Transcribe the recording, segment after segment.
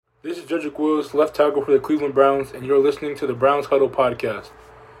This is Jedrick Wills, left tackle for the Cleveland Browns, and you're listening to the Browns Huddle Podcast.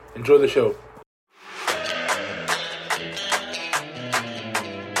 Enjoy the show.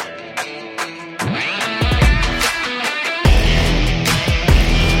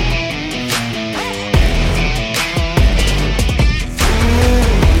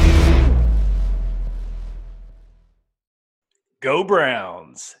 Go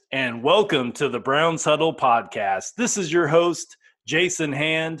Browns, and welcome to the Browns Huddle Podcast. This is your host, Jason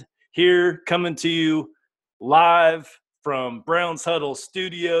Hand, here coming to you live from Browns Huddle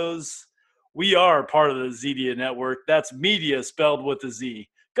Studios. We are part of the Zedia Network. That's media spelled with a Z.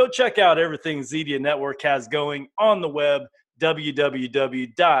 Go check out everything Zedia Network has going on the web,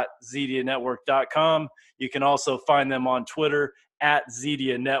 www.zedianetwork.com. You can also find them on Twitter at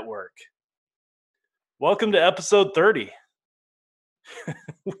Zedia Network. Welcome to episode 30.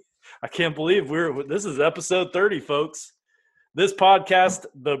 I can't believe this is episode 30, folks. This podcast,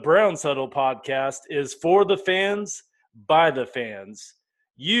 the Browns Huddle Podcast, is for the fans, by the fans.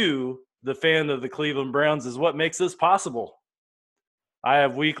 You, the fan of the Cleveland Browns, is what makes this possible. I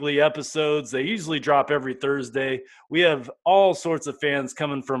have weekly episodes. They usually drop every Thursday. We have all sorts of fans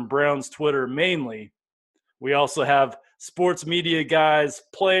coming from Browns Twitter mainly. We also have sports media guys,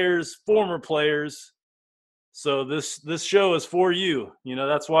 players, former players. So this show is for you. You know,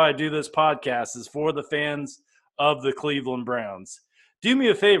 that's why I do this podcast, is for the fans of the Cleveland Browns. Do me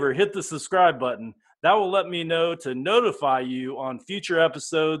a favor, hit the subscribe button. That will let me know to notify you on future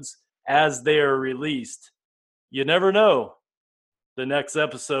episodes as they are released. You never know. The next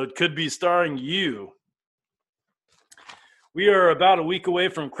episode could be starring you. We are about a week away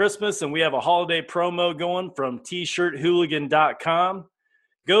from Christmas, and we have a holiday promo going from tshirthooligan.com.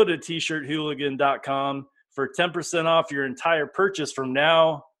 Go to tshirthooligan.com for 10% off your entire purchase from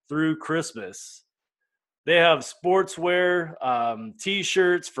now through Christmas. They have sportswear,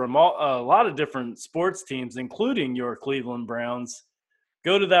 T-shirts from a lot of different sports teams, including your Cleveland Browns.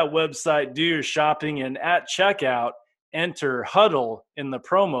 Go to that website, do your shopping, and at checkout, enter HUDDLE in the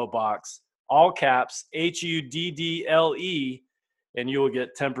promo box, all caps, HUDDLE, and you will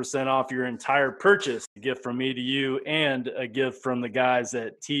get 10% off your entire purchase. A gift from me to you and a gift from the guys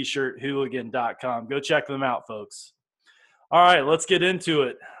at tshirthooligan.com. Go check them out, folks. All right, let's get into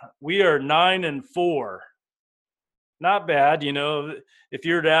it. We are 9-4. Not bad. You know, if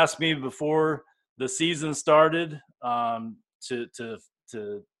you were to ask me before the season started to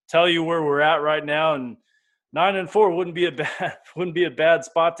tell you where we're at right now, and 9-4 wouldn't be a bad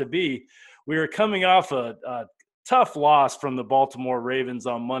spot to be. We were coming off a tough loss from the Baltimore Ravens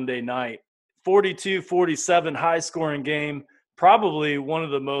on Monday night. 42-47 high-scoring game, probably one of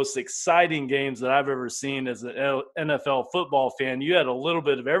the most exciting games that I've ever seen as an NFL football fan. You had a little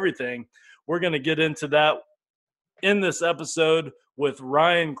bit of everything. We're going to get into that in this episode with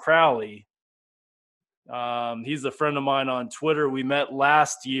Ryan Crowley. He's a friend of mine on Twitter. We met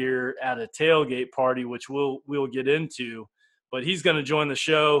last year at a tailgate party, which we'll get into. But he's going to join the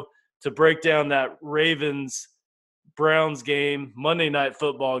show to break down that Ravens-Browns game, Monday Night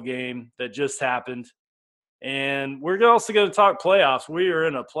Football game that just happened. And we're also going to talk playoffs. We are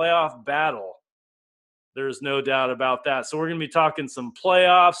in a playoff battle. There's no doubt about that. So we're going to be talking some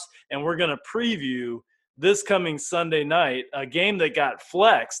playoffs, and we're going to preview this coming Sunday night, a game that got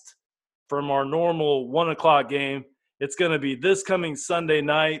flexed from our normal 1 o'clock game. It's going to be this coming Sunday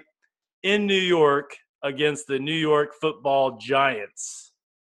night in New York against the New York Football Giants.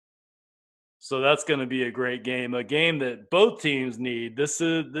 So that's going to be a great game, a game that both teams need. This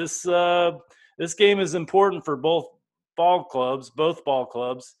game is important for both ball clubs.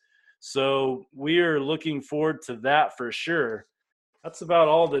 So we are looking forward to that for sure. That's about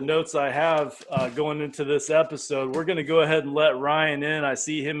all the notes I have going into this episode. We're going to go ahead and let Ryan in. I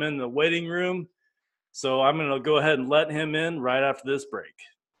see him in the waiting room. So I'm going to go ahead and let him in right after this break.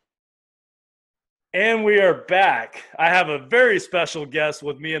 And we are back. I have a very special guest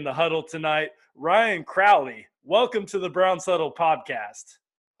with me in the huddle tonight, Ryan Crowley. Welcome to the Browns Huddle Podcast.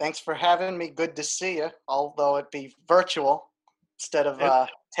 Thanks for having me. Good to see you, although it be virtual instead of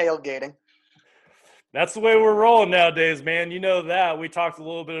tailgating. That's the way we're rolling nowadays, man. You know that. We talked a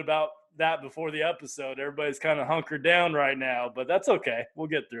little bit about that before the episode. Everybody's kind of hunkered down right now, but that's okay. We'll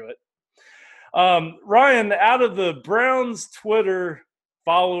get through it. Ryan, out of the Browns Twitter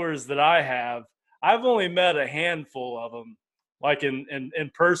followers that I have, I've only met a handful of them, like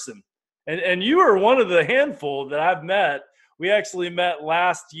in person. And you are one of the handful that I've met. We actually met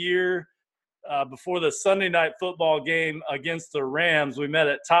last year before the Sunday Night Football game against the Rams. We met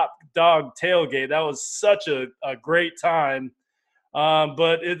at Top Dog Tailgate. That was such a great time.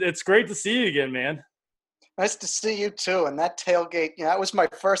 But it's great to see you again, man. Nice to see you too. And that tailgate, that was my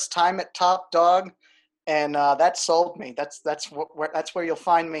first time at Top Dog, and that sold me. That's where you'll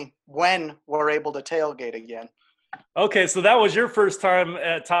find me when we're able to tailgate again. Okay, so that was your first time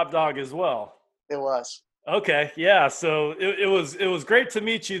at Top Dog as well. It was. Okay, yeah. So it was great to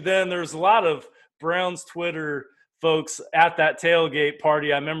meet you then. There's a lot of Browns Twitter folks at that tailgate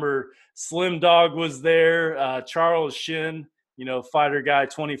party. I remember Slim Dog was there, Charles Shin, fighter guy,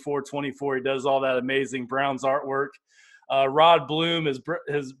 24/24. He does all that amazing Browns artwork. Rod Bloom,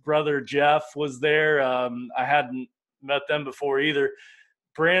 his brother Jeff was there. I hadn't met them before either.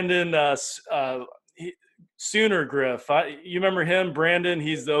 Brandon Sooner Griff. You remember him, Brandon?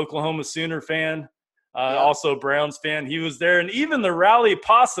 He's the Oklahoma Sooner fan. Also Browns fan. He was there, and even the Rally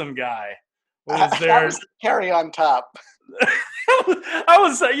Possum guy was there. That was the cherry on top. I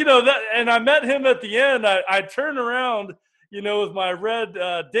was, that, and I met him at the end. I turned around, with my red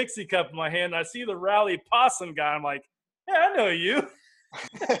Dixie cup in my hand. I see the Rally Possum guy. I'm like, yeah, I know you.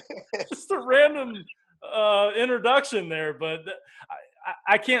 Just a random introduction there, but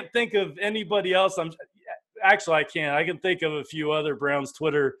I can't think of anybody else. I can't. I can think of a few other Browns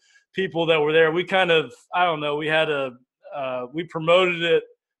Twitter people that were there. We kind of, I don't know, we promoted it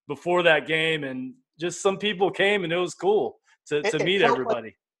before that game, and just some people came, and it was cool to meet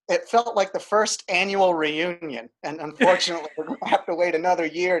everybody. It felt like the first annual reunion, and unfortunately we're going to have to wait another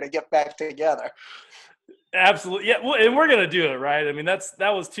year to get back together. Absolutely. Yeah, well, and we're going to do it, right? I mean, that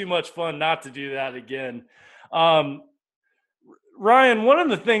was too much fun not to do that again. Ryan, one of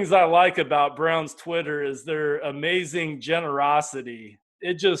the things I like about Browns Twitter is their amazing generosity.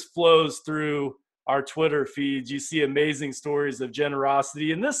 It just flows through our Twitter feeds. You see amazing stories of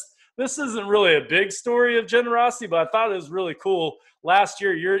generosity. And this isn't really a big story of generosity, but I thought it was really cool. Last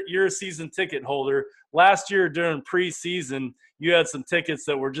year, you're a season ticket holder. Last year during preseason, you had some tickets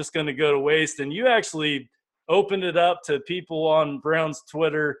that were just going to go to waste, and you actually opened it up to people on Browns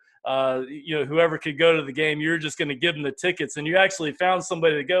Twitter. Whoever could go to the game, you're just going to give them the tickets, and you actually found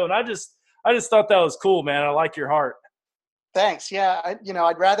somebody to go. And I just thought that was cool, man. I like your heart. Thanks. Yeah,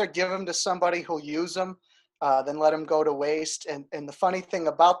 I'd rather give them to somebody who'll use them than let them go to waste. And the funny thing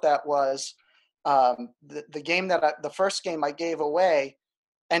about that was the first game I gave away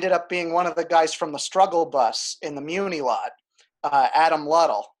ended up being one of the guys from the struggle bus in the Muni lot, Adam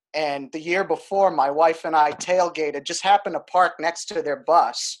Luddle. And the year before, my wife and I tailgated, just happened to park next to their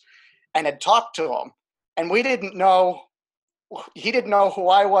bus, and had talked to him. And he didn't know who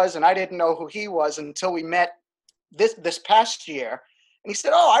I was, and I didn't know who he was until we met this past year. And he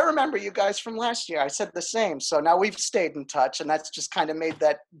said, "Oh, I remember you guys from last year." I said the same. So now we've stayed in touch, and that's just kind of made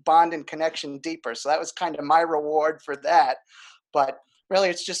that bond and connection deeper. So that was kind of my reward for that. But really,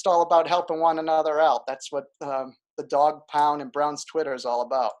 it's just all about helping one another out. That's what the Dog Pound and Browns Twitter is all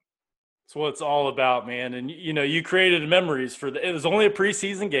about. That's what it's all about, man. And, you created memories it was only a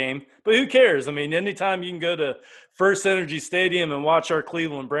preseason game, but who cares? I mean, anytime you can go to First Energy Stadium and watch our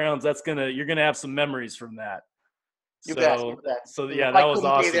Cleveland Browns, you're going to have some memories from that. You bet. So yeah, that was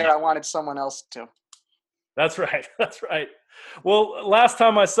awesome. Be there, I wanted someone else to. That's right. That's right. Well, last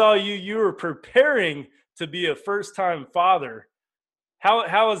time I saw you, you were preparing to be a first-time father.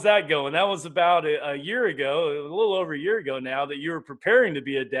 How is that going? That was about a year ago, a little over a year ago now, that you were preparing to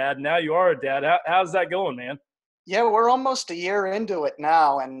be a dad. Now you are a dad. How's that going, man? Yeah, we're almost a year into it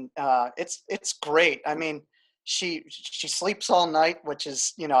now, and it's great. I mean, she sleeps all night, which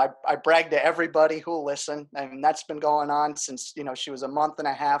is, I brag to everybody who'll listen. I mean, that's been going on since, she was a month and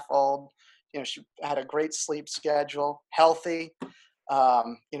a half old. She had a great sleep schedule, healthy.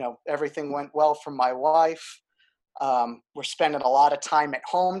 Everything went well for my wife. We're spending a lot of time at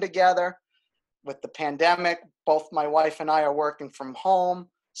home together. With the pandemic, both my wife and I are working from home,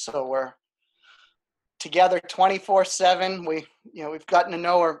 so we're together 24/7. We've gotten to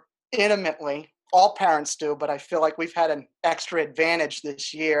know her intimately. All parents do, but I feel like we've had an extra advantage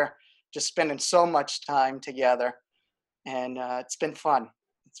this year, just spending so much time together, and it's been fun.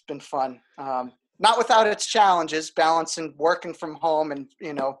 It's been fun. Not without its challenges, balancing working from home and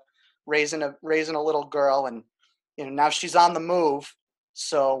raising a little girl, and now she's on the move,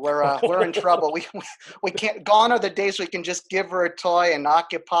 so we're in trouble. We can't. Gone are the days we can just give her a toy and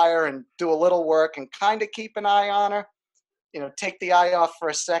occupy her and do a little work and kind of keep an eye on her. Take the eye off for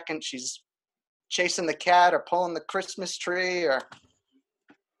a second. She's chasing the cat or pulling the Christmas tree, or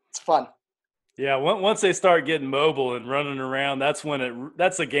it's fun. Yeah, once they start getting mobile and running around, that's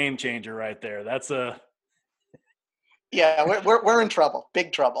a game changer right there. Yeah, we're in trouble,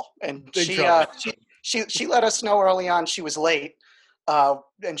 big trouble. And she let us know early on she was late,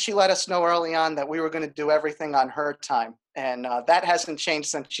 and she let us know early on that we were going to do everything on her time, and that hasn't changed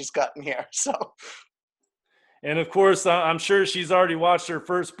since she's gotten here. So. And, of course, I'm sure she's already watched her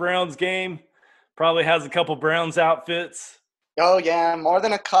first Browns game, probably has a couple Browns outfits. Oh yeah, more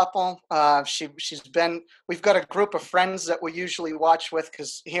than a couple. We've got a group of friends that we usually watch with,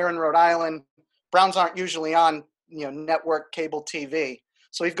 because here in Rhode Island, Browns aren't usually on, network cable TV.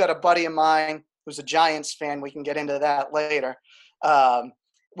 So we've got a buddy of mine who's a Giants fan. We can get into that later.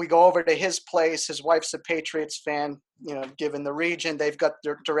 We go over to his place. His wife's a Patriots fan. Given the region, they've got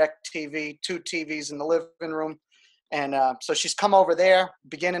their direct TV, 2 TVs in the living room. And so she's come over there,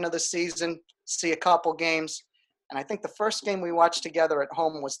 beginning of the season, see a couple games. And I think the first game we watched together at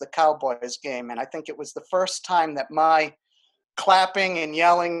home was the Cowboys game. And I think it was the first time that my clapping and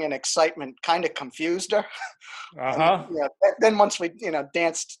yelling and excitement kind of confused her. Uh-huh. And, then once we,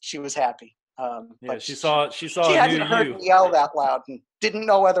 danced, she was happy. But she saw she a hadn't new heard you. me yell that loud and didn't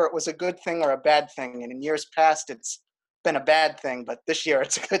know whether it was a good thing or a bad thing. And in years past, it's been a bad thing, but this year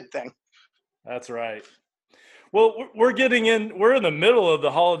it's a good thing. That's right. Well, we're in the middle of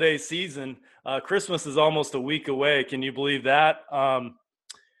the holiday season. Christmas is almost a week away. Can you believe that?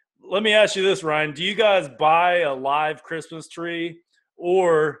 Let me ask you this, Ryan. Do you guys buy a live Christmas tree,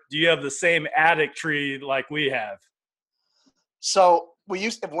 or do you have the same attic tree like we have? So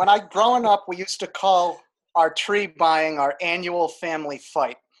growing up, we used to call our tree buying our annual family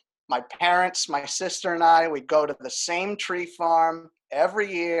fight. My parents, my sister, and I, we'd go to the same tree farm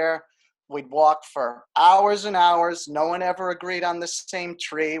every year. We'd walk for hours and hours. No one ever agreed on the same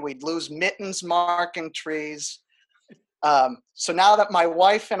tree. We'd lose mittens marking trees. So now that my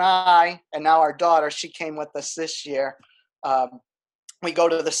wife and I, and now our daughter, she came with us this year, we go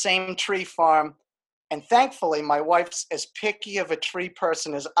to the same tree farm. And thankfully, my wife's as picky of a tree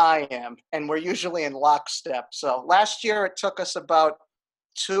person as I am, and we're usually in lockstep. So last year, it took us about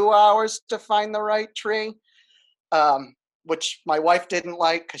 2 hours to find the right tree, which my wife didn't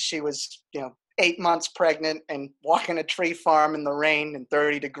like because she was, 8 months pregnant and walking a tree farm in the rain and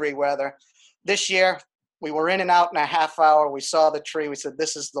 30-degree weather. This year, we were in and out in a half hour. We saw the tree. We said,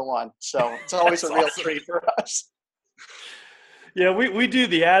 this is the one. So it's always a real awesome. treat for us. Yeah, we do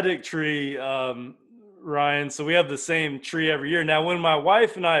the attic tree, Ryan. So we have the same tree every year. Now, when my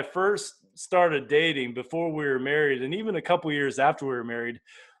wife and I first started dating, before we were married, and even a couple years after we were married,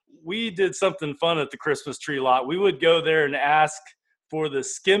 we did something fun at the Christmas tree lot. We would go there and ask for the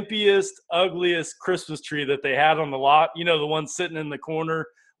skimpiest, ugliest Christmas tree that they had on the lot. The one sitting in the corner,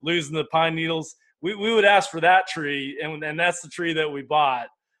 losing the pine needles. We would ask for that tree, and that's the tree that we bought.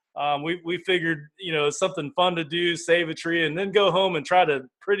 We figured, it's something fun to do, save a tree, and then go home and try to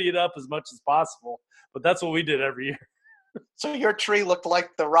pretty it up as much as possible. But that's what we did every year. So your tree looked like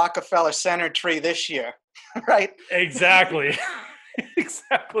the Rockefeller Center tree this year, right? Exactly.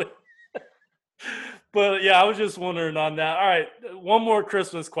 Exactly. But yeah, I was just wondering on that. All right, one more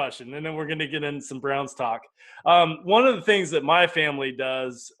Christmas question, and then we're going to get into some Browns talk. One of the things that my family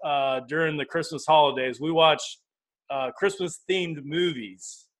does during the Christmas holidays, we watch Christmas-themed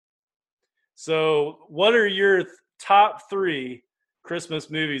movies. So what are your top 3 Christmas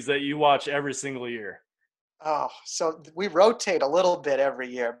movies that you watch every single year? Oh, so we rotate a little bit every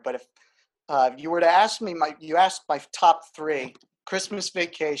year, but if you were to ask me, you asked my top 3, Christmas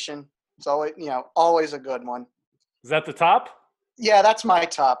Vacation. It's always a good one. Is that the top? Yeah, that's my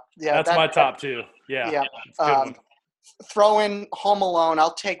top. Yeah, that's my top too. Yeah. Throw in Home Alone.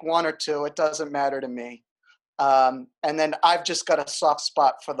 I'll take 1 or 2. It doesn't matter to me. And then I've just got a soft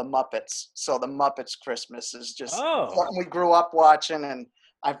spot for the Muppets. So the Muppets Christmas is just something we grew up watching, and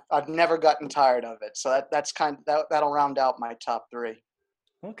I've never gotten tired of it. So that'll round out my top 3.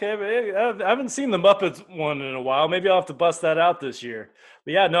 Okay, but I haven't seen the Muppets one in a while. Maybe I'll have to bust that out this year.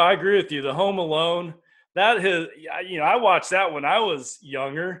 But yeah, no, I agree with you. The Home Alone, I watched that when I was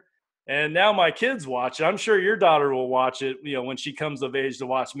younger, and now my kids watch it. I'm sure your daughter will watch it, when she comes of age to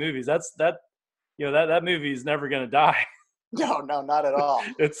watch movies. That movie is never going to die. No, not at all.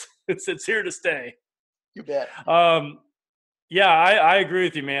 It's here to stay. You bet. Yeah, I agree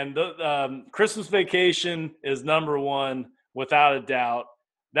with you, man. The Christmas Vacation is number 1 without a doubt.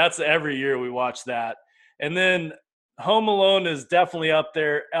 That's every year we watch that. And then Home Alone is definitely up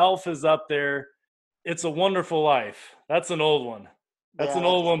there. Elf is up there. It's a Wonderful Life. That's an old one. That's an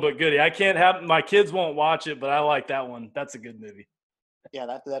old one, but goodie. I can't have my kids won't watch it, but I like that one. That's a good movie. Yeah,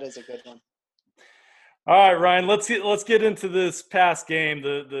 that is a good one. All right, Ryan, let's get into this past game.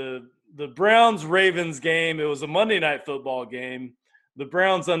 The Browns-Ravens game. It was a Monday Night Football game. The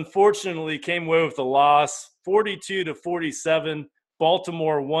Browns unfortunately came away with a loss, 42-47.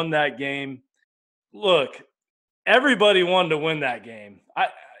 Baltimore won that game. Look, everybody wanted to win that game.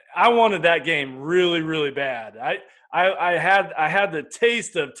 I wanted that game really, really bad. I had the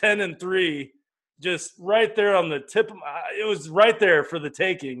taste of 10-3 just right there on the tip. It was right there for the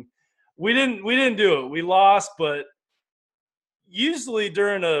taking. We didn't do it. We lost, but usually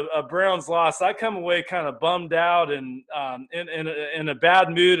during a Browns loss, I come away kind of bummed out and in a bad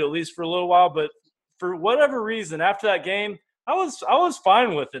mood, at least for a little while. But for whatever reason, after that game, I was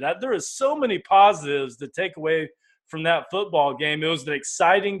fine with it. There was so many positives to take away from that football game. It was an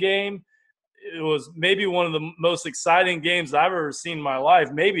exciting game. It was maybe one of the most exciting games I've ever seen in my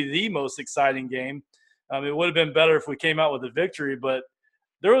life, maybe the most exciting game. It would have been better if we came out with a victory, but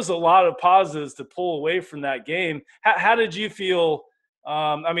there was a lot of positives to pull away from that game. How did you feel?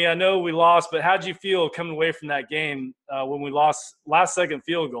 I mean, I know we lost, but how did you feel coming away from that game when we lost last-second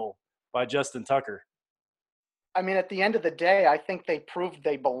field goal by Justin Tucker? I mean, at the end of the day, I think they proved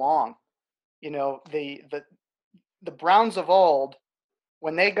they belong. You know, the Browns of old,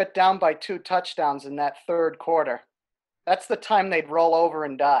 when they got down by 2 touchdowns in that third quarter, that's the time they'd roll over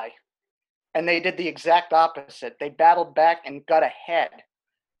and die. And they did the exact opposite. They battled back and got ahead.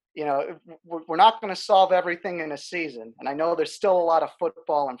 You know, we're not going to solve everything in a season. And I know there's still a lot of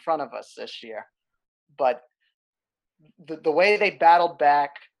football in front of us this year. But the way they battled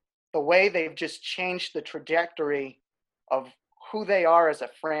back, the way they've just changed the trajectory of who they are as a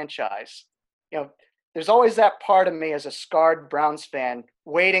franchise. You know, there's always that part of me as a scarred Browns fan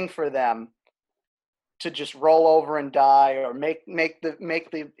waiting for them to just roll over and die or make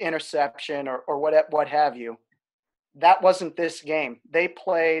the interception or what have you. That wasn't this game. They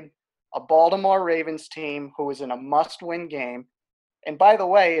played a Baltimore Ravens team who was in a must-win game, and by the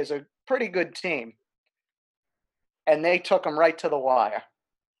way, is a pretty good team. And they took them right to the wire.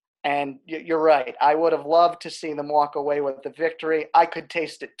 And you're right. I would have loved to see them walk away with the victory. I could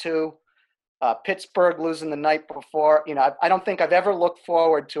taste it too. Pittsburgh losing the night before. You know, I don't think I've ever looked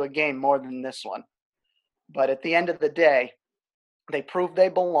forward to a game more than this one. But at the end of the day, they proved they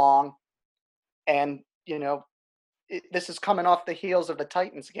belong. And, you know, this is coming off the heels of the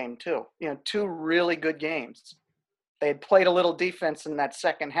Titans game too. You know, 2 really good games. They had played a little defense in that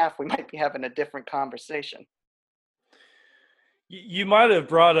second half. We might be having a different conversation. You might have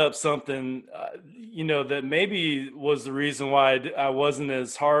brought up something, you know, that maybe was the reason why I wasn't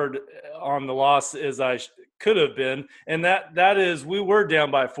as hard on the loss as I could have been. And that is we were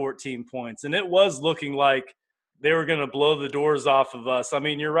down by 14 points, and it was looking like they were going to blow the doors off of us. I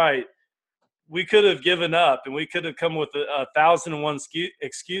mean, you're right. We could have given up, and we could have come with 1,001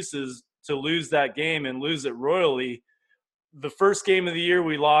 excuses to lose that game and lose it royally. The first game of the year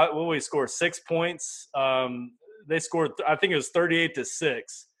we lost, we scored 6 points. They scored, I think it was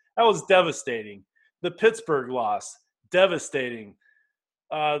 38-6. That was devastating. The Pittsburgh loss, devastating.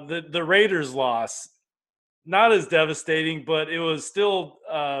 The Raiders loss, not as devastating, but it was still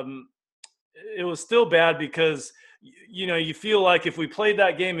bad because you know you feel like if we played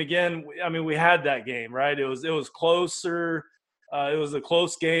that game again, I mean we had that game, right? It was closer. It was a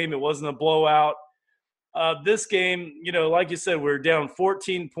close game. It wasn't a blowout. This game, you know, like you said, we were down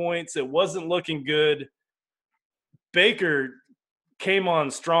 14 points. It wasn't looking good. Baker came on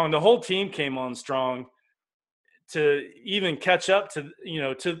strong. The whole team came on strong to even catch up to, you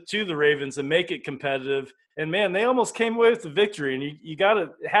know, to the Ravens and make it competitive. And man, they almost came away with the victory. And you got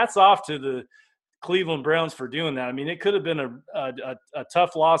to hats off to the Cleveland Browns for doing that. I mean, it could have been a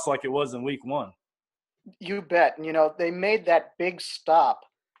tough loss like it was in week 1. You bet. And, you know, they made that big stop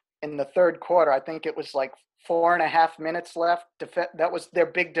in the third quarter. I think it was like 4.5 minutes left. That was their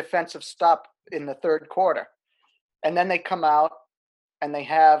big defensive stop in the third quarter. And then they come out and they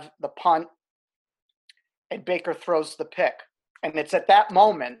have the punt and Baker throws the pick. And it's at that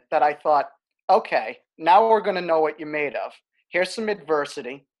moment that I thought, okay, now we're going to know what you're made of. Here's some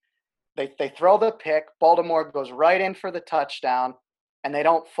adversity. They throw the pick. Baltimore goes right in for the touchdown, and they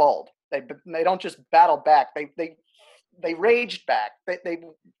don't fold. They don't just battle back. They raged back.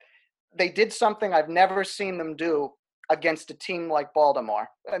 They did something I've never seen them do against a team like Baltimore.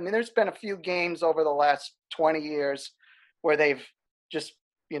 I mean, there's been a few games over the last 20 years where they've just,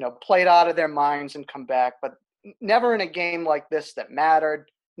 you know, played out of their minds and come back, but never in a game like this that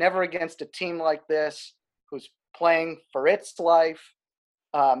mattered, never against a team like this who's playing for its life.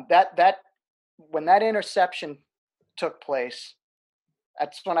 When that interception took place,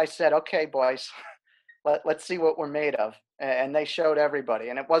 that's when I said, okay, boys, let's see what we're made of. And they showed everybody.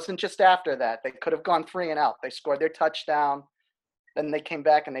 And it wasn't just after that. They could have gone 3 and out. They scored their touchdown. Then they came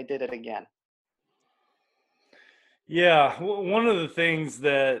back and they did it again. Yeah, one of the things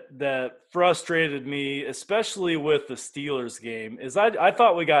that frustrated me, especially with the Steelers game, is I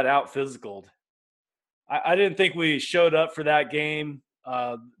thought we got out-physicaled. I didn't think we showed up for that game.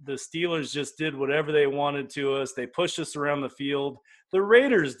 The Steelers just did whatever they wanted to us. They pushed us around the field. The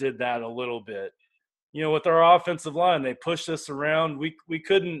Raiders did that a little bit. with our offensive line, they pushed us around. We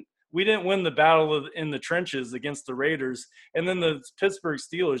didn't win the battle in the trenches against the Raiders. And then the Pittsburgh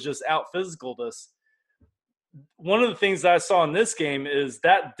Steelers just out-physicaled us. One of the things I saw in this game is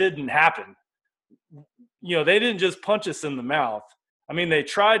that didn't happen. They didn't just punch us in the mouth. I mean, they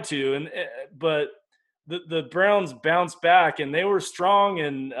tried to, but the Browns bounced back, and they were strong,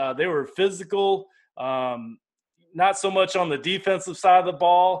 and they were physical. Not so much on the defensive side of the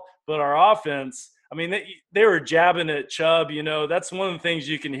ball, but our offense. I mean, they were jabbing at Chubb. That's one of the things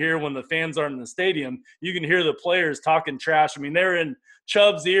you can hear when the fans aren't in the stadium. You can hear the players talking trash. I mean, they're in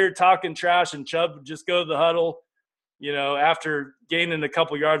Chubb's ear talking trash, and Chubb would just go to the huddle. After gaining a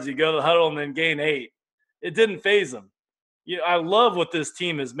couple yards, he'd go to the huddle and then gain 8. It didn't faze him. I love what this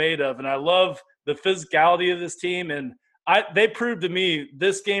team is made of, and I love the physicality of this team. And they proved to me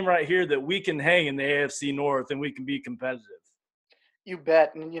this game right here that we can hang in the AFC North and we can be competitive. You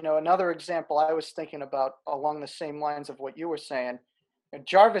bet. And, another example I was thinking about along the same lines of what you were saying,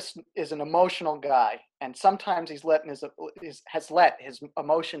 Jarvis is an emotional guy, and sometimes has let his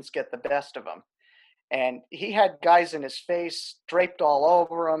emotions get the best of him. And he had guys in his face draped all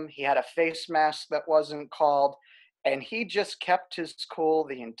over him. He had a face mask that wasn't called, and he just kept his cool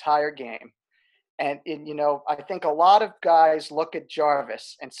the entire game. And I think a lot of guys look at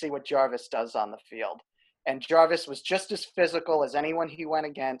Jarvis and see what Jarvis does on the field. And Jarvis was just as physical as anyone he went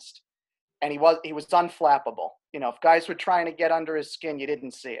against, and he was unflappable. If guys were trying to get under his skin, you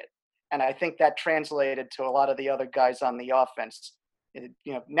didn't see it. And I think that translated to a lot of the other guys on the offense.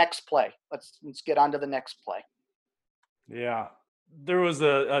 Next play. Let's get on to the next play. Yeah. There was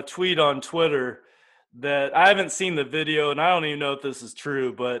a tweet on Twitter that I haven't seen the video, and I don't even know if this is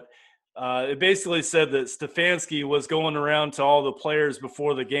true, but it basically said that Stefanski was going around to all the players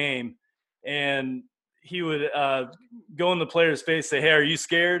before the game, and he would go in the player's face, say, "Hey, are you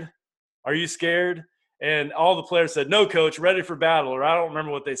scared? Are you scared?" And all the players said, "No, coach, ready for battle," or I don't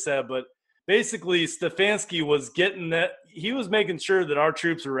remember what they said, but basically Stefanski was getting that. He was making sure that our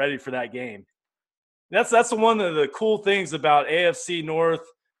troops were ready for that game. That's one of the cool things about AFC North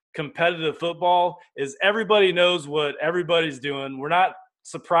competitive football is everybody knows what everybody's doing. We're not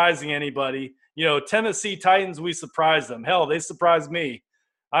surprising anybody. Tennessee Titans, we surprised them. Hell, they surprised me.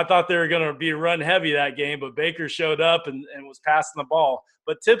 I thought they were going to be run heavy that game, but Baker showed up and was passing the ball.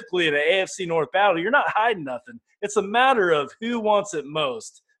 But typically in an AFC North battle, you're not hiding nothing. It's a matter of who wants it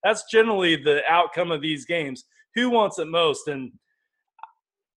most. That's generally the outcome of these games. Who wants it most? And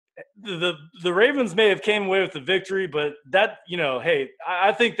the Ravens may have came away with the victory, but that, hey,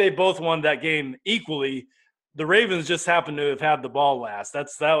 I think they both won that game equally. The Ravens just happened to have had the ball last. That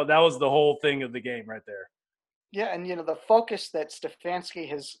was the whole thing of the game right there. Yeah, and the focus that Stefanski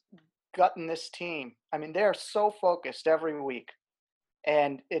has gotten this team. I mean, they're so focused every week,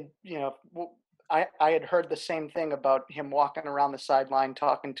 and I had heard the same thing about him walking around the sideline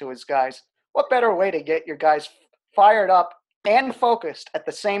talking to his guys. What better way to get your guys fired up and focused at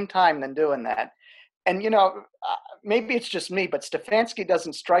the same time than doing that? And maybe it's just me, but Stefanski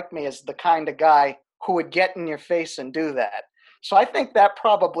doesn't strike me as the kind of guy who would get in your face and do that. So I think that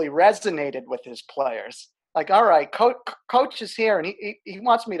probably resonated with his players. Like, all right, coach is here, and he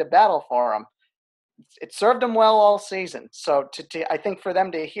wants me to battle for him. It served him well all season. So I think for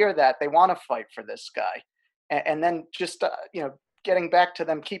them to hear that, they want to fight for this guy. And then just, getting back to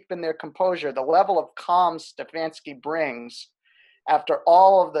them keeping their composure, the level of calm Stefanski brings after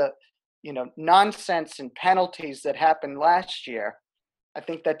all of the, nonsense and penalties that happened last year, I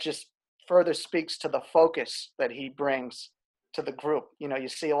think that just further speaks to the focus that he brings to the group. You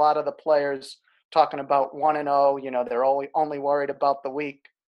see a lot of the players talking about 1-0, they're only worried about the week.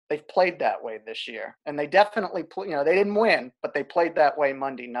 They've played that way this year, and they definitely, they didn't win, but they played that way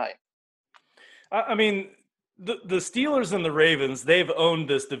Monday night. I mean, the Steelers and the Ravens, they've owned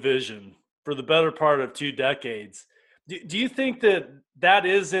this division for the better part of 2 decades. Do you think that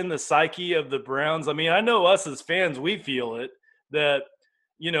is in the psyche of the Browns? I mean, I know us as fans, we feel it, that,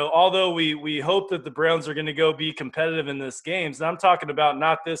 although we hope that the Browns are going to go be competitive in this games, and I'm talking about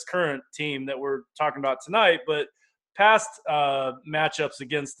not this current team that we're talking about tonight, but past matchups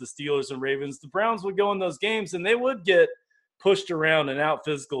against the Steelers and Ravens, the Browns would go in those games and they would get pushed around and out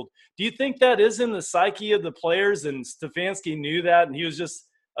physicaled. Do you think that is in the psyche of the players, and Stefanski knew that and he was just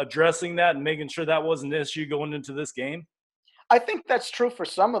addressing that and making sure that wasn't an issue going into this game? I think that's true for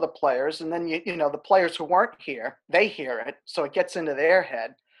some of the players, and then the players who weren't here, they hear it, so it gets into their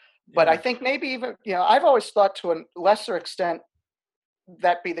head. But I think maybe even I've always thought to a lesser extent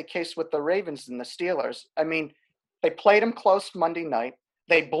that be the case with the Ravens and the Steelers. I mean, they played them close Monday night.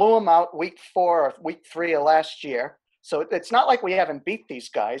 They blew them out week 4 or week 3 of last year. So it's not like we haven't beat these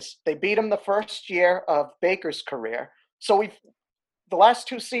guys. They beat them the first year of Baker's career. So the last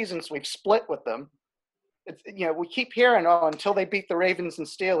 2 seasons we've split with them. We keep hearing, until they beat the Ravens and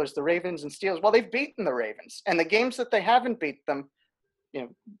Steelers, the Ravens and Steelers. Well, they've beaten the Ravens, and the games that they haven't beat them,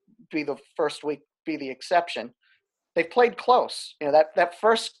 be the first week, be the exception. They've played close.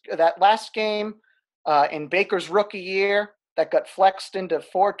 That last game in Baker's rookie year that got flexed into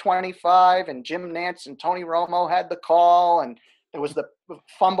 425, and Jim Nantz and Tony Romo had the call, and there was the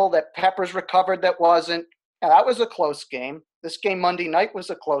fumble that Peppers recovered that wasn't. And that was a close game. This game Monday night was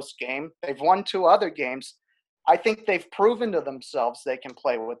a close game. They've won 2 other games. I think they've proven to themselves they can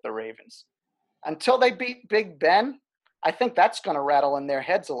play with the Ravens. Until they beat Big Ben, I think that's going to rattle in their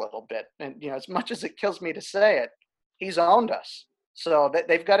heads a little bit. And, as much as it kills me to say it, he's owned us. So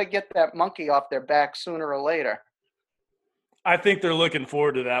they've got to get that monkey off their back sooner or later. I think they're looking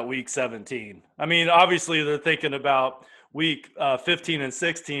forward to that week 17. I mean, obviously they're thinking about week 15 and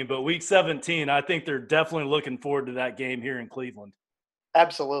 16, but week 17, I think they're definitely looking forward to that game here in Cleveland.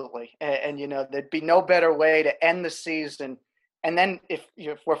 Absolutely. And there'd be no better way to end the season. And then if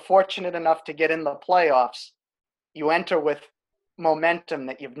we're fortunate enough to get in the playoffs, you enter with momentum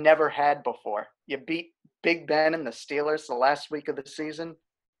that you've never had before. You beat Big Ben and the Steelers the last week of the season.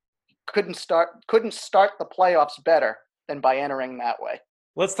 Couldn't start the playoffs better than by entering that way.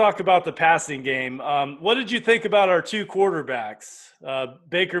 Let's talk about the passing game. What did you think about our 2 quarterbacks,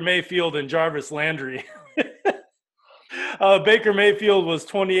 Baker Mayfield and Jarvis Landry? Baker Mayfield was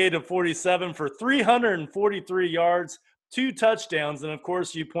 28 of 47 for 343 yards, 2 touchdowns, and of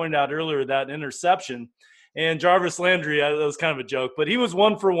course you pointed out earlier that interception. And Jarvis Landry, that was kind of a joke, but he was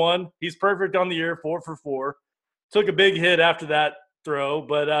 1 for 1. He's perfect on the year, 4 for 4. Took a big hit after that throw,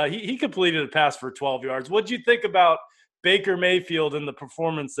 but he completed a pass for 12 yards. What did you think about Baker Mayfield and the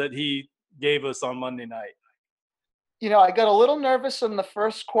performance that he gave us on Monday night? I got a little nervous in the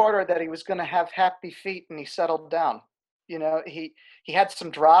first quarter that he was going to have happy feet, and he settled down. He had some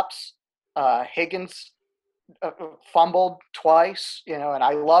drops. Higgins fumbled twice, and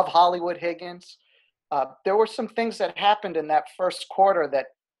I love Hollywood Higgins. There were some things that happened in that first quarter that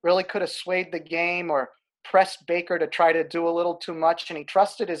really could have swayed the game or pressed Baker to try to do a little too much, and he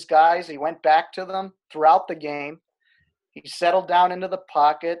trusted his guys. He went back to them throughout the game. He settled down into the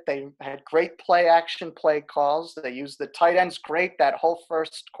pocket. They had great play-action play calls. They used the tight ends great that whole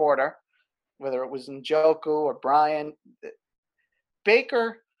first quarter, whether it was Njoku or Bryant.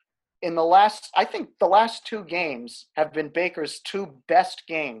 Baker, I think the last 2 games have been Baker's 2 best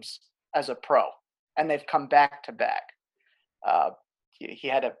games as a pro, and they've come back to back. He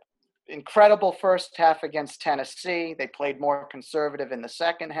had an incredible first half against Tennessee. They played more conservative in the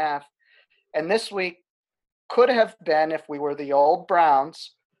second half. And this week could have been, if we were the old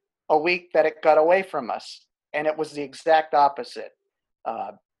Browns, a week that it got away from us. And it was the exact opposite.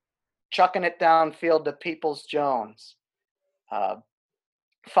 Chucking it downfield to Peoples-Jones.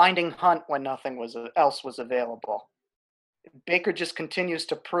 Finding Hunt when nothing else was available. Baker just continues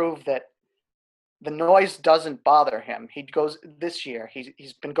to prove that the noise doesn't bother him. He goes this year.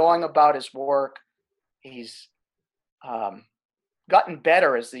 He's been going about his work. He's gotten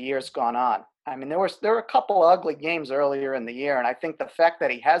better as the year's gone on. I mean, there were a couple ugly games earlier in the year, and I think the fact that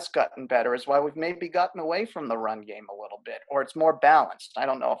he has gotten better is why we've maybe gotten away from the run game a little bit, or it's more balanced. I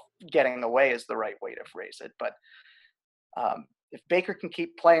don't know if getting away is the right way to phrase it, but if Baker can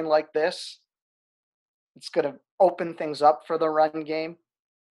keep playing like this, it's going to open things up for the run game.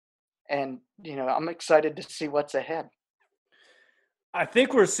 And, I'm excited to see what's ahead. I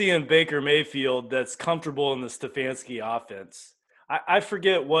think we're seeing Baker Mayfield that's comfortable in the Stefanski offense. I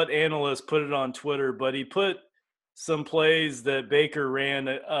forget what analyst put it on Twitter, but he put some plays that Baker ran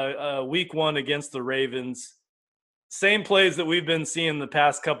week 1 against the Ravens. Same plays that we've been seeing the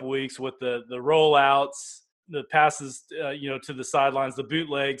past couple weeks with the rollouts, the passes, to the sidelines, the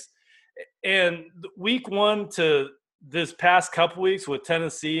bootlegs. And week 1 to this past couple weeks with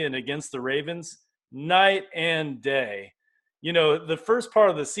Tennessee and against the Ravens, night and day. The first part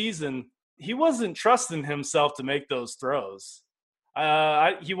of the season, he wasn't trusting himself to make those throws.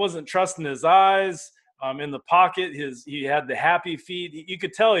 He wasn't trusting his eyes in the pocket. He had the happy feet. You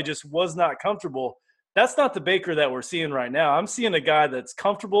could tell he just was not comfortable. That's not the Baker that we're seeing right now. I'm seeing a guy that's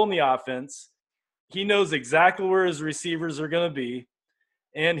comfortable in the offense. He knows exactly where his receivers are going to be.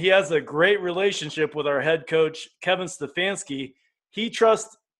 And he has a great relationship with our head coach, Kevin Stefanski. He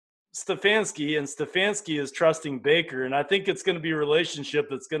trusts Stefanski, and Stefanski is trusting Baker. And I think it's going to be a relationship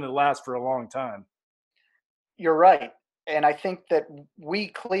that's going to last for a long time. You're right. And I think that we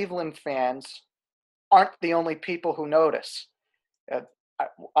Cleveland fans aren't the only people who notice.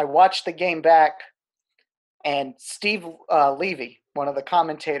 I watched the game back And Steve Levy, one of the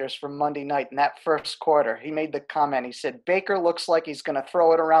commentators from Monday night in that first quarter, he made the comment. He said, Baker looks like he's going to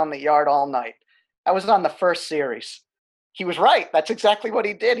throw it around the yard all night. That was on the first series. He was right. That's exactly what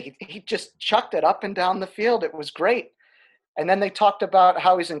he did. He just chucked it up and down the field. It was great. And then they talked about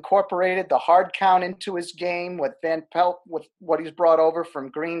how he's incorporated the hard count into his game with Van Pelt, with what he's brought over from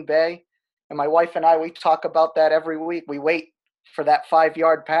Green Bay. And my wife and I, we talk about that every week. We wait for that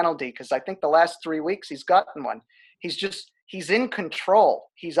 5-yard penalty because I think the last 3 weeks he's gotten one. He's in control.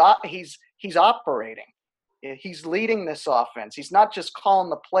 He's operating. He's leading this offense. He's not just calling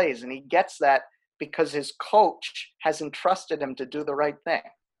the plays, and he gets that because his coach has entrusted him to do the right thing.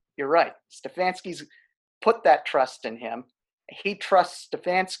 You're right. Stefanski's put that trust in him. He trusts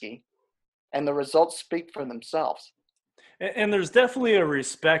Stefanski, and the results speak for themselves. And there's definitely a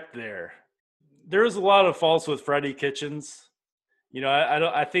respect there. There was a lot of faults with Freddie Kitchens.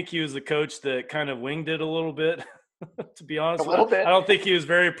 I think he was the coach that kind of winged it a little bit, to be honest. A little bit. I don't think he was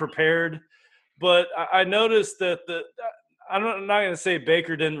very prepared. But I noticed that I'm not going to say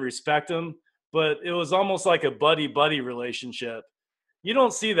Baker didn't respect him, but it was almost like a buddy-buddy relationship. You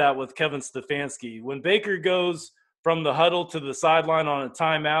don't see that with Kevin Stefanski. When Baker goes from the huddle to the sideline on a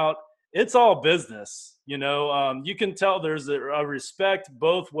timeout, it's all business. You can tell there's a respect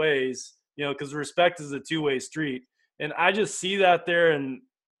both ways, because respect is a two-way street. And I just see that there, and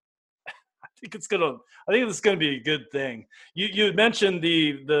I think it's gonna be a good thing. You had mentioned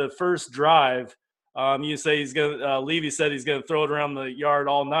the first drive. You say he's gonna. Levy said he's gonna throw it around the yard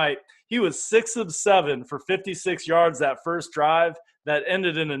all night. He was 6 of 7 for 56 yards that first drive. That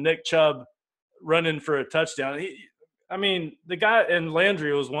ended in a Nick Chubb running for a touchdown. The guy, and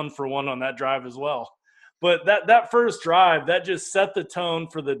Landry was 1 for 1 on that drive as well. But that first drive, that just set the tone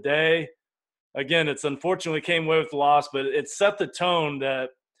for the day. Again, it's unfortunately came away with the loss, but it set the tone that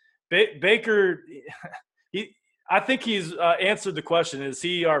Baker, I think he's answered the question, is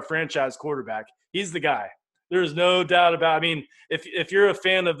he our franchise quarterback? He's the guy. There's no doubt about it. If you're a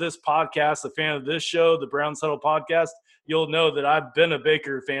fan of this podcast, a fan of this show, the Browns Huddle Podcast, you'll know that I've been a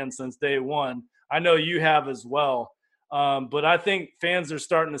Baker fan since day one. I know you have as well. But I think fans are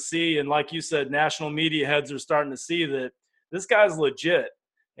starting to see, and like you said, national media heads are starting to see that this guy's legit.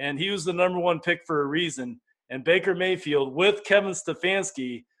 And he was the number 1 pick for a reason. And Baker Mayfield with Kevin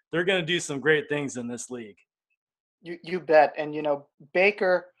Stefanski, they're going to do some great things in this league. You bet. And,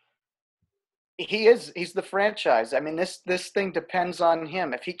 Baker, he's the franchise. This thing depends on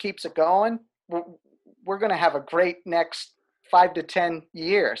him. If he keeps it going, we're going to have a great next 5 to 10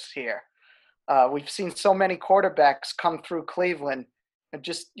 years here. We've seen so many quarterbacks come through Cleveland. And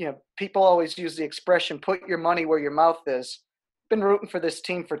just, people always use the expression, put your money where your mouth is. Been rooting for this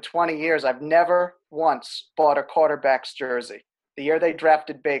team for 20 years. I've never once bought a quarterback's jersey. The year they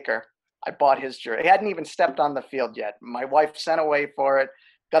drafted Baker, I bought his jersey. He hadn't even stepped on the field yet. My wife sent away for it,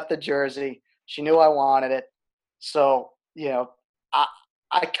 got the jersey. She knew I wanted it. So,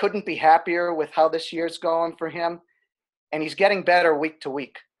 I couldn't be happier with how this year's going for him. And he's getting better week to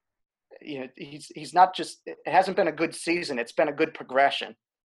week. He's not just – it hasn't been a good season. It's been a good progression.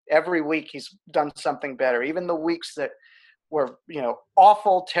 Every week he's done something better. Even the weeks that – were,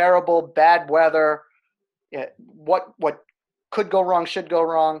 awful, terrible, bad weather. What could go wrong, should go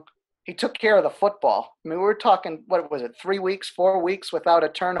wrong. He took care of the football. We were talking, 3 weeks, 4 weeks without a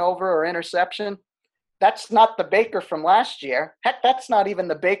turnover or interception? That's not the Baker from last year. Heck, that's not even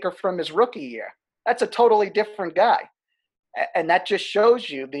the Baker from his rookie year. That's a totally different guy. And that just shows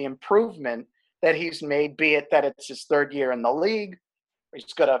you the improvement that he's made, be it that it's his 3rd year in the league.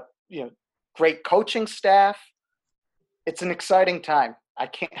 He's got a great coaching staff. It's an exciting time. I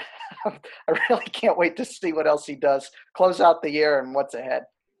really can't wait to see what else he does. Close out the year and what's ahead.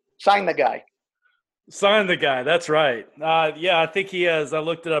 Sign the guy. Sign the guy. That's right. I think he has. I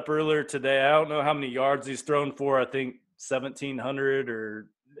looked it up earlier today. I don't know how many yards he's thrown for. I think 1,700 or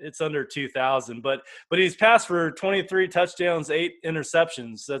it's under 2,000. But he's passed for 23 touchdowns, 8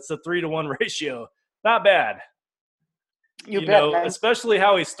 interceptions. That's a 3-to-1 ratio. Not bad. You bet, man. Especially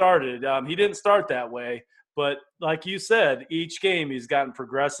how he started. He didn't start that way. But like you said, each game he's gotten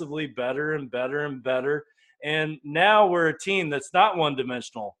progressively better and better and better. And now we're a team that's not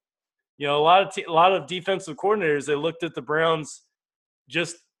one-dimensional. A lot of defensive coordinators, they looked at the Browns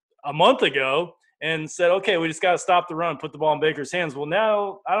just a month ago and said, okay, we just got to stop the run, put the ball in Baker's hands. Well,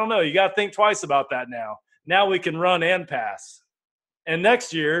 now, I don't know. You got to think twice about that now. Now we can run and pass. And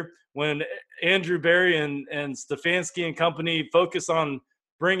next year, when Andrew Berry and Stefanski and company focus on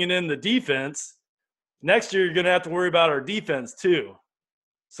bringing in the defense, next year you're going to have to worry about our defense too.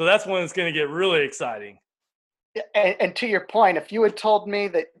 So that's when it's going to get really exciting. And to your point, if you had told me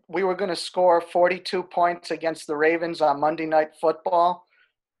that we were going to score 42 points against the Ravens on Monday Night Football,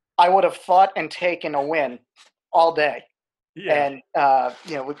 I would have fought and taken a win all day. Yeah.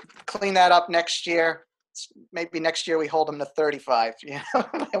 And, we clean that up next year. Maybe next year we hold them to 35,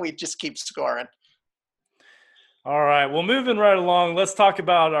 and we just keep scoring. All right. Well, moving right along, let's talk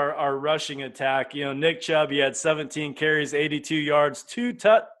about our rushing attack. Nick Chubb, he had 17 carries, 82 yards, two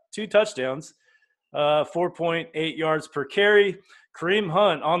touchdowns, 4.8 yards per carry. Kareem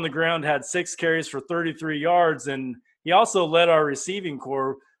Hunt on the ground had 6 carries for 33 yards, and he also led our receiving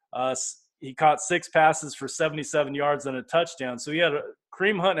corps. He caught 6 passes for 77 yards and a touchdown. So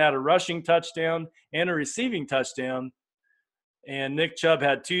Kareem Hunt had a rushing touchdown and a receiving touchdown, and Nick Chubb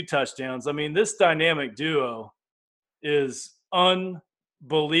had 2 touchdowns. I mean, this dynamic duo is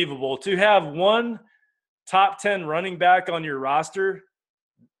unbelievable. To have one top 10 running back on your roster,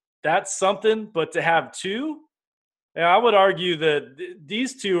 that's something, but to have 2, and I would argue that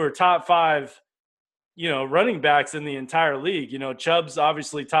these 2 are top 5, running backs in the entire league. Chubb's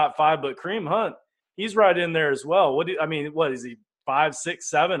obviously top 5, but Kareem Hunt, he's right in there as well. What is he, 5, 6,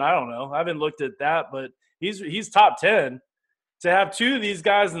 7? I don't know. I haven't looked at that, but he's top 10. To have 2 of these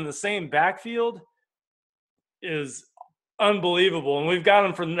guys in the same backfield is unbelievable, and we've got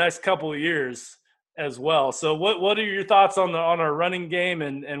them for the next couple of years as well. So what are your thoughts on our running game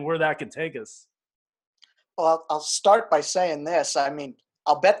and where that could take us? Well, I'll start by saying this. I mean,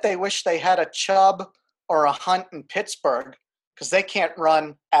 I'll bet they wish they had a Chubb or a Hunt in Pittsburgh, because they can't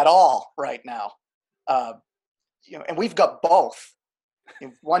run at all right now. And we've got both.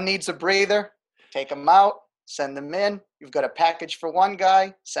 If one needs a breather, take them out, send them in. You've got a package for one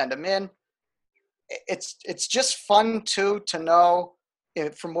guy, send him in. It's just fun too to know,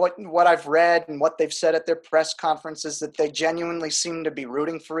 from what I've read and what they've said at their press conferences, that they genuinely seem to be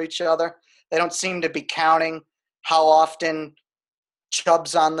rooting for each other. They don't seem to be counting how often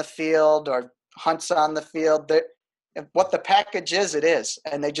Chubb's on the field or Hunt's on the field. What the package is, it is.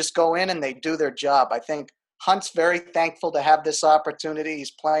 And they just go in and they do their job. I think Hunt's very thankful to have this opportunity.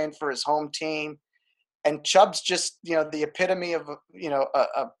 He's playing for his home team. And Chubb's just, the epitome of,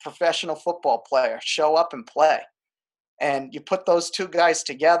 a professional football player. Show up and play. And you put those 2 guys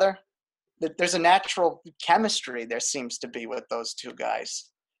together, there's a natural chemistry there seems to be with those 2 guys.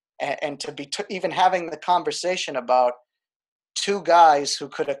 And to be even having the conversation about 2 guys who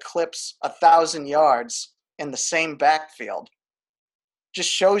could eclipse 1,000 yards in the same backfield just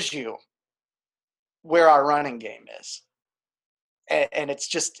shows you where our running game is. And it's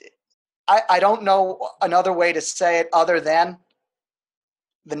just – I don't know another way to say it other than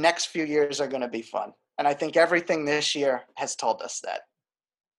the next few years are going to be fun. And I think everything this year has told us that.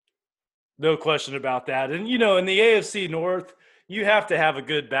 No question about that. And, in the AFC North, you have to have a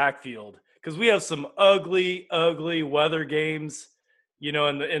good backfield, because we have some ugly, ugly weather games,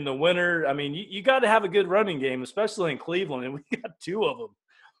 in the winter. I mean, you got to have a good running game, especially in Cleveland, and we got 2 of them.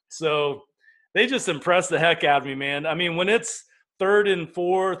 So they just impress the heck out of me, man. I mean, when it's 3rd and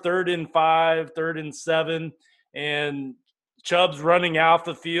 4, 3rd and 5, 3rd and 7, and Chubb's running out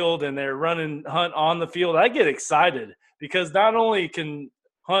the field and they're running Hunt on the field, I get excited, because not only can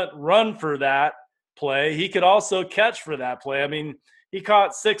Hunt run for that play, he could also catch for that play. I mean, he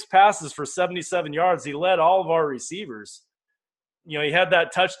caught 6 passes for 77 yards. He led all of our receivers. He had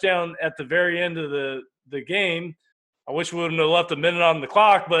that touchdown at the very end of the game. I wish we wouldn't have left a minute on the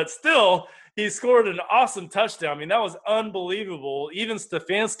clock, but still, he scored an awesome touchdown. I mean, that was unbelievable. Even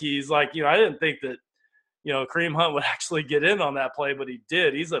Stefanski's like, I didn't think that, Kareem Hunt would actually get in on that play, but he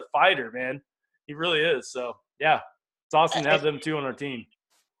did. He's a fighter, man. He really is. So, yeah, it's awesome to have them 2 on our team.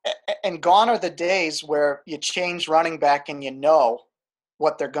 And gone are the days where you change running back and you know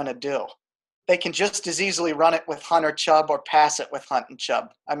what they're going to do. They can just as easily run it with Hunt or Chubb or pass it with Hunt and Chubb.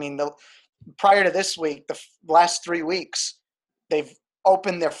 I mean, prior to this week, the last 3 weeks, they've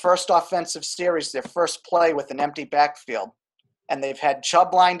opened their first offensive series, their first play with an empty backfield. And they've had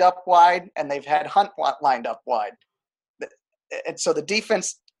Chubb lined up wide, and they've had Hunt lined up wide. And so the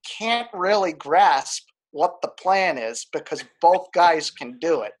defense can't really grasp what the plan is, because both guys can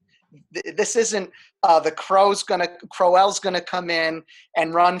do it. This isn't the Crowell's going to come in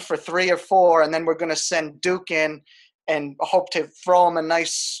and run for 3 or 4, and then we're going to send Duke in and hope to throw him a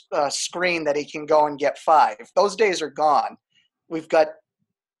nice screen that he can go and get 5. Those days are gone. We've got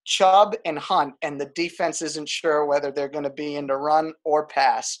Chubb and Hunt, and the defense isn't sure whether they're going to be into run or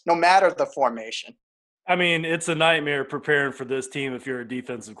pass, no matter the formation. I mean, it's a nightmare preparing for this team if you're a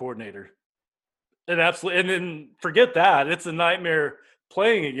defensive coordinator. And absolutely, and then forget that. It's a nightmare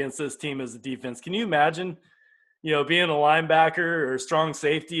playing against this team as a defense. Can you imagine, being a linebacker or a strong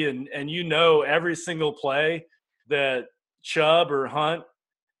safety and every single play that Chubb or Hunt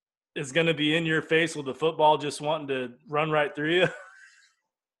is going to be in your face with the football just wanting to run right through you.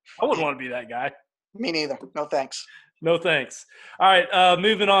 I wouldn't want to be that guy. Me neither. No thanks. No thanks. All right,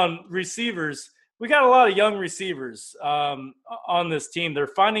 moving on. Receivers. We got a lot of young receivers on this team. They're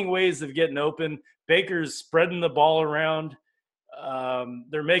finding ways of getting open. Baker's spreading the ball around.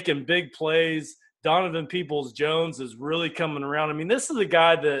 They're making big plays. Donovan Peoples-Jones is really coming around. I mean, this is a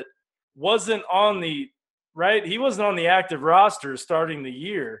guy that wasn't on the – right? He wasn't on the active roster starting the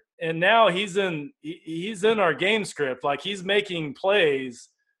year, and now he's in our game script. Like, he's making plays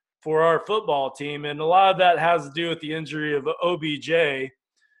for our football team, and a lot of that has to do with the injury of OBJ.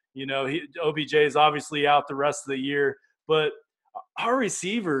 You know, OBJ is obviously out the rest of the year, but our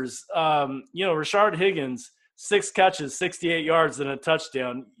receivers, Rashard Higgins, 6 catches, 68 yards, and a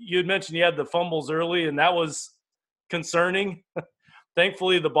touchdown. You had mentioned he had the fumbles early, and that was concerning.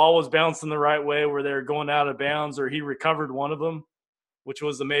 Thankfully, the ball was bouncing the right way where they were going out of bounds, or he recovered one of them, which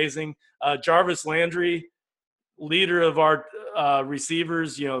was amazing. Jarvis Landry, leader of our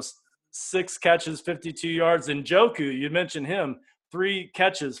receivers, 6 catches, 52 yards. And Njoku, you mentioned him, 3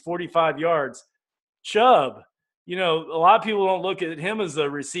 catches, 45 yards. Chubb, a lot of people don't look at him as a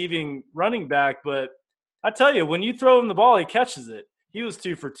receiving running back, but I tell you, when you throw him the ball, he catches it. He was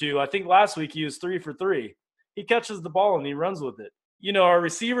 2 for 2. I think last week he was 3 for 3. He catches the ball and he runs with it. Our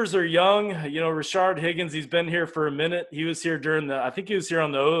receivers are young. Rashard Higgins, he's been here for a minute. He was here I think he was here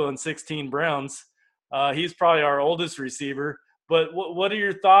on the 0-16 Browns. He's probably our oldest receiver. But what are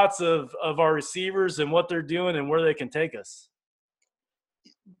your thoughts of our receivers and what they're doing and where they can take us?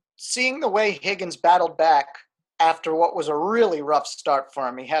 Seeing the way Higgins battled back after what was a really rough start for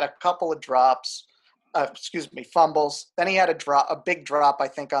him. He had a couple of fumbles. Then he had a big drop, I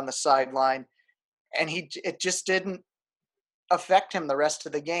think, on the sideline. And it just didn't affect him the rest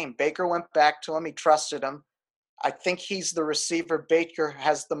of the game. Baker went back to him. He trusted him. I think he's the receiver Baker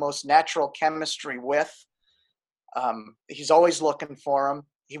has the most natural chemistry with. He's always looking for him.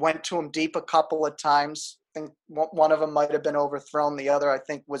 He went to him deep a couple of times. I think one of them might have been overthrown. The other, I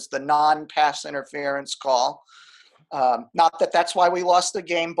think, was the non-pass interference call. Not that that's why we lost the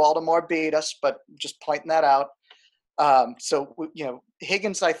game. Baltimore beat us, but just pointing that out.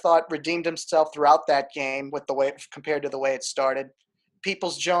 Higgins, I thought, redeemed himself throughout that game compared to the way it started.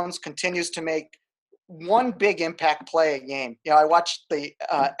 Peoples-Jones continues to make one big impact play a game. I watched the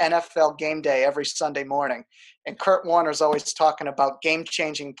NFL Game Day every Sunday morning, and Kurt Warner's always talking about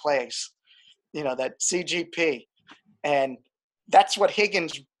game-changing plays, that CGP. And that's what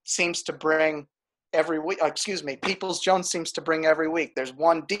Higgins seems to bring every week. Peoples-Jones seems to bring every week. There's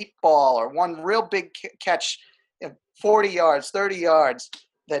one deep ball or one real big catch, 40 yards, 30 yards,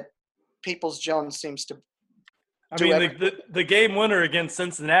 that Peoples-Jones seems to the game winner against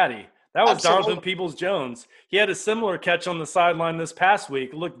Cincinnati, that was Absolutely. Donovan Peoples-Jones. He had a similar catch on the sideline this past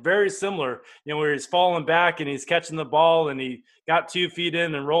week. It looked very similar, where he's falling back and he's catching the ball and he got 2 feet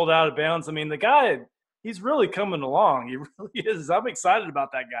in and rolled out of bounds. I mean, the guy, he's really coming along. He really is. I'm excited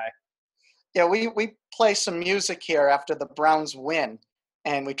about that guy. Yeah, we play some music here after the Browns win,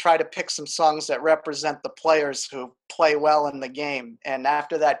 and we try to pick some songs that represent the players who play well in the game. And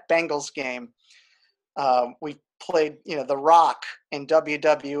after that Bengals game, we played, The Rock in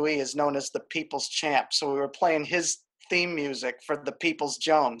WWE is known as the People's Champ. So we were playing his theme music for the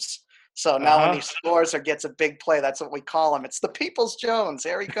Peoples-Jones. So now when he scores or gets a big play, that's what we call him. It's the Peoples-Jones.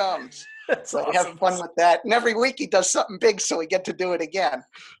 Here he comes. So we have fun with that. And every week he does something big, so we get to do it again.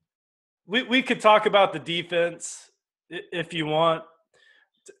 We could talk about the defense if you want.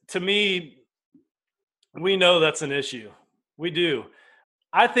 To me, we know that's an issue. We do.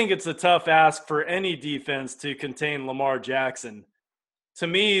 I think it's a tough ask for any defense to contain Lamar Jackson. To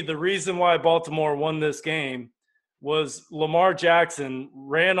me, the reason why Baltimore won this game was Lamar Jackson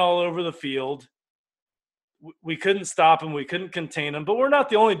ran all over the field. We couldn't stop him. We couldn't contain him. But we're not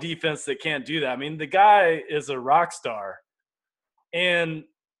the only defense that can't do that. I mean, the guy is a rock star. And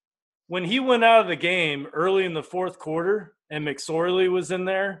when he went out of the game early in the fourth quarter and McSorley was in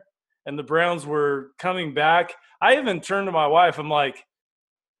there and the Browns were coming back, I even turned to my wife. I'm like,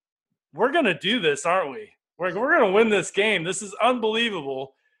 we're going to do this, aren't we? We're going to win this game. This is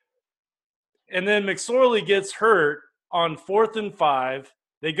unbelievable. And then McSorley gets hurt on 4th and 5.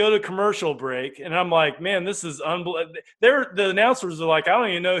 They go to commercial break, and I'm like, man, this is unbelievable. The announcers are like, I don't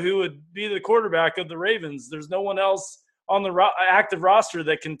even know who would be the quarterback of the Ravens. There's no one else on the active roster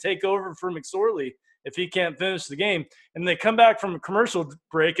that can take over for McSorley if he can't finish the game. And they come back from a commercial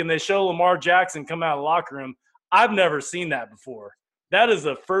break, and they show Lamar Jackson come out of the locker room. I've never seen that before. That is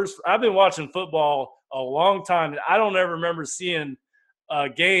the first – I've been watching football a long time, and I don't ever remember seeing a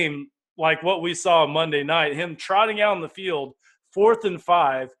game like what we saw Monday night, him trotting out on the field, 4th and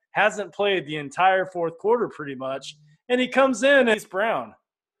 5, hasn't played the entire fourth quarter pretty much, and he comes in and he's Brown.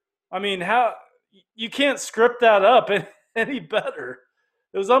 I mean, how you can't script that up any better.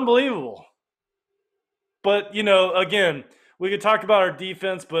 It was unbelievable. But, again, we could talk about our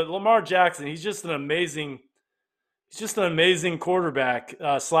defense, but Lamar Jackson, he's just an amazing quarterback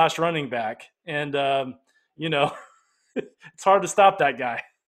 / running back. And, it's hard to stop that guy.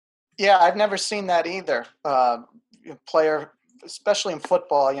 Yeah, I've never seen that either. Player, especially in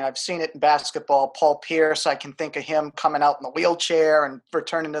football, I've seen it in basketball. Paul Pierce, I can think of him coming out in the wheelchair and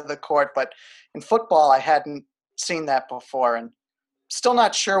returning to the court. But in football, I hadn't seen that before. And still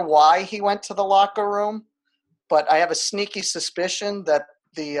not sure why he went to the locker room. But I have a sneaky suspicion that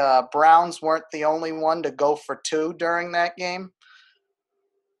the Browns weren't the only one to go for 2 during that game.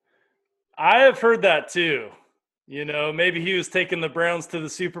 I have heard that too. Maybe he was taking the Browns to the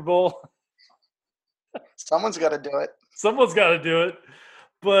Super Bowl. Someone's got to do it. Someone's got to do it.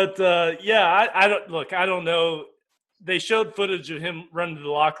 But, I don't know. They showed footage of him running to the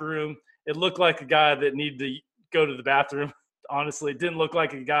locker room. It looked like a guy that needed to go to the bathroom. Honestly, it didn't look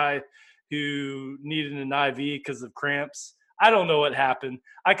like a guy who needed an IV because of cramps. I don't know what happened.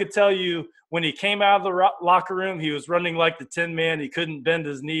 I could tell you when he came out of the locker room, he was running like the Tin Man. He couldn't bend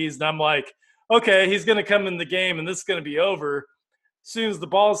his knees. And I'm like, okay, he's going to come in the game and this is going to be over. As soon as the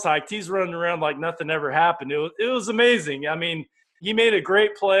ball's hiked, he's running around like nothing ever happened. It was amazing. I mean, he made a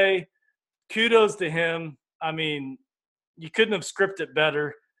great play. Kudos to him. I mean, you couldn't have scripted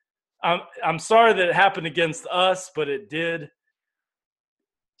better. I'm sorry that it happened against us, but it did.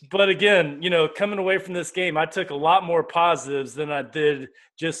 But again, coming away from this game, I took a lot more positives than I did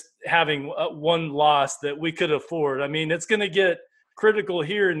just having one loss that we could afford. I mean, it's going to get critical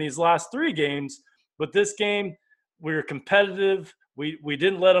here in these last 3 games, but this game, we were competitive. We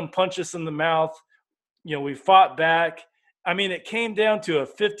didn't let them punch us in the mouth. We fought back. I mean, it came down to a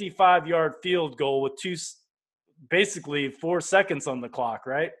 55-yard field goal with basically 4 seconds on the clock,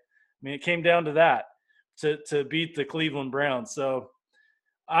 right? I mean, it came down to that to beat the Cleveland Browns. So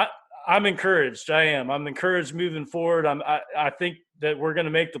I'm encouraged. I am. I'm encouraged moving forward. I think that we're going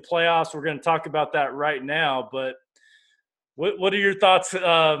to make the playoffs. We're going to talk about that right now. But what are your thoughts,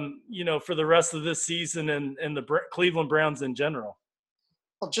 for the rest of this season and the Cleveland Browns in general?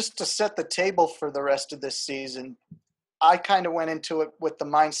 Well, just to set the table for the rest of this season, I kind of went into it with the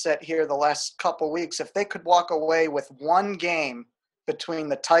mindset here the last couple weeks. If they could walk away with one game between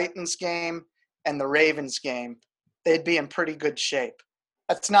the Titans game and the Ravens game, they'd be in pretty good shape.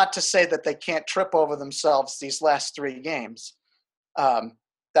 That's not to say that they can't trip over themselves these last 3 games.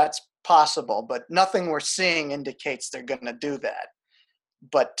 That's possible, but nothing we're seeing indicates they're going to do that.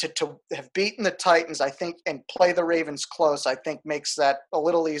 But to have beaten the Titans, I think, and play the Ravens close, I think makes that a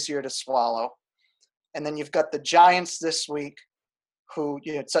little easier to swallow. And then you've got the Giants this week, who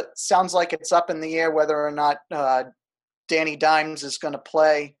it sounds like it's up in the air whether or not Danny Dimes is going to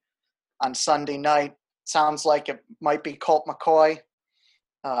play on Sunday night. Sounds like it might be Colt McCoy,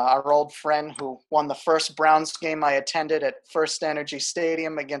 our old friend who won the first Browns game I attended at First Energy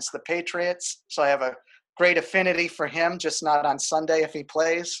Stadium against the Patriots. So I have a great affinity for him, just not on Sunday if he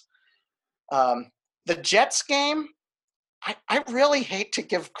plays. The Jets game, I really hate to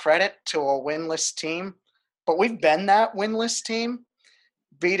give credit to a winless team, but we've been that winless team,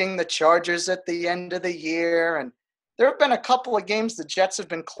 beating the Chargers at the end of the year. And there have been a couple of games the Jets have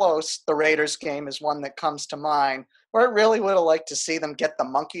been close. The Raiders game is one that comes to mind, where I really would have liked to see them get the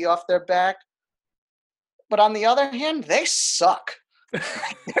monkey off their back. But on the other hand, they suck.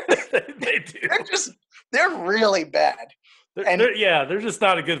 They do. They're really bad. They're just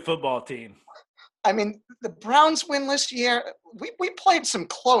not a good football team. I mean, the Browns winless year, we played some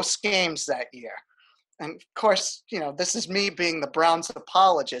close games that year. And, of course, this is me being the Browns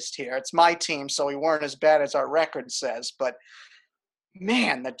apologist here. It's my team, so we weren't as bad as our record says. But,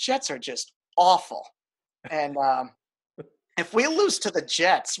 man, the Jets are just awful. And if we lose to the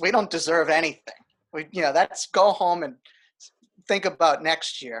Jets, we don't deserve anything. That's go home and think about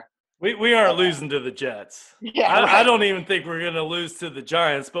next year. We aren't losing to the Jets. Yeah, I don't even think we're going to lose to the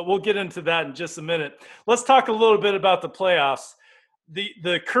Giants, but we'll get into that in just a minute. Let's talk a little bit about the playoffs.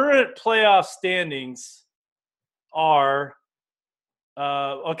 The current playoff standings are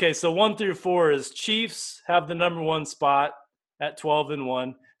so 1 through 4 is Chiefs have the number 1 spot at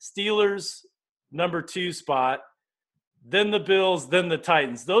 12-1, Steelers number 2 spot, then the Bills, then the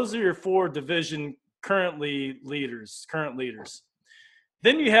Titans. Those are your 4 division current leaders.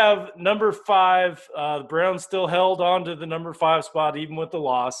 Then you have number 5. The Browns still held on to the number 5 spot even with the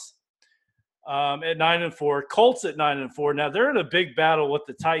loss. at 9-4. Colts at 9-4. Now they're in a big battle with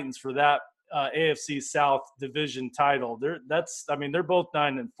the Titans for that AFC South division title. They're both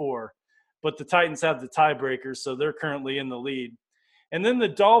 9-4, but the Titans have the tiebreaker, so they're currently in the lead. And then the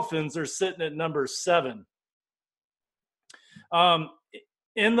Dolphins are sitting at number 7.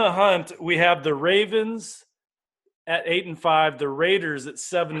 In the hunt, we have the Ravens at 8-5, the Raiders at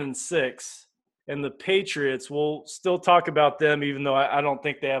 7-6, and the Patriots. We'll still talk about them, even though I don't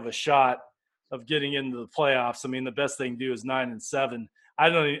think they have a shot of getting into the playoffs. I mean, the best thing to do is 9-7.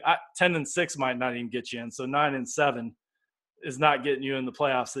 10-6 might not even get you in. So 9-7 is not getting you in the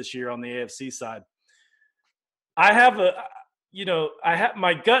playoffs this year on the AFC side.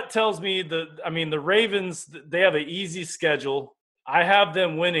 My gut tells me the Ravens, they have an easy schedule. I have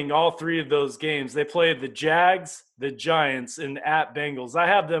them winning all 3 of those games. They play the Jags, the Giants, and at Bengals. I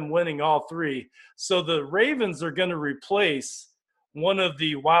have them winning all 3. So the Ravens are going to replace one of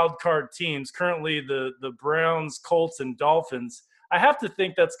the wild card teams, currently the Browns, Colts, and Dolphins. I have to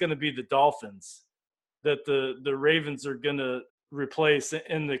think that's going to be the Dolphins that the Ravens are going to replace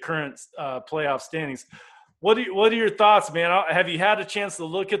in the current playoff standings. What are your thoughts, man? Have you had a chance to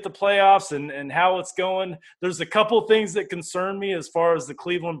look at the playoffs and how it's going? There's a couple things that concern me as far as the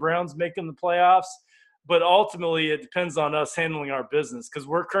Cleveland Browns making the playoffs, but ultimately it depends on us handling our business because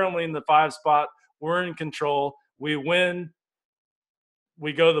we're currently in the 5 spot. We're in control. We win.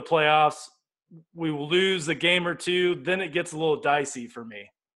 We go to the playoffs. We lose a game or 2. Then it gets a little dicey for me.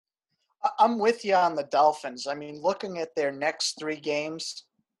 I'm with you on the Dolphins. I mean, looking at their next 3 games,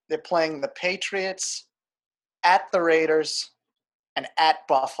 they're playing the Patriots, at the Raiders, and at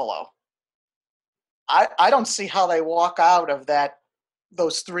Buffalo. I don't see how they walk out of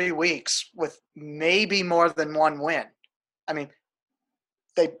those 3 weeks with maybe more than 1 win. I mean,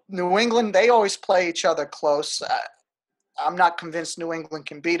 New England, they always play each other close. I'm not convinced New England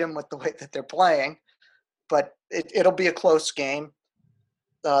can beat them with the way that they're playing, but it'll be a close game.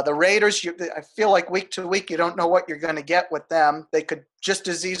 The Raiders, I feel like week to week, you don't know what you're going to get with them. They could just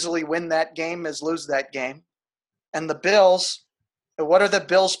as easily win that game as lose that game. And the Bills, what are the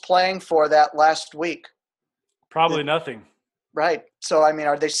Bills playing for that last week? Probably nothing. Right. So, I mean,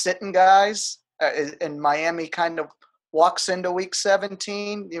 are they sitting guys? And Miami kind of walks into week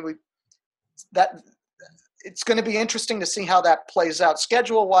 17. It's going to be interesting to see how that plays out.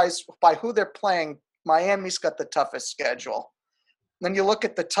 Schedule-wise, by who they're playing, Miami's got the toughest schedule. Then you look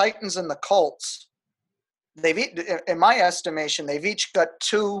at the Titans and the Colts. In my estimation, they've each got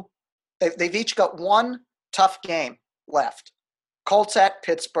 1 tough game left. Colts at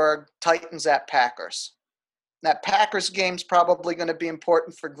Pittsburgh, Titans at Packers. That Packers game's probably going to be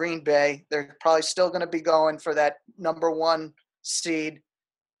important for Green Bay. They're probably still going to be going for that number 1 seed,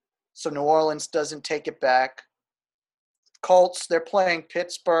 so New Orleans doesn't take it back. Colts, they're playing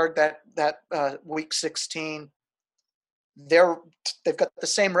Pittsburgh that week 16. They've got the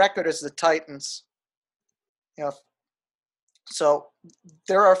same record as the Titans. So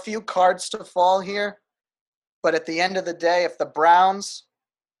there are a few cards to fall here. But at the end of the day, if the Browns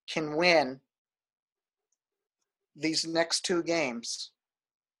can win these next 2 games,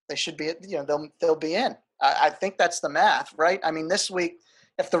 they should be, they'll be in. I think that's the math, right? I mean, this week,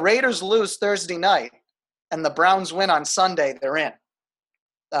 if the Raiders lose Thursday night and the Browns win on Sunday, they're in.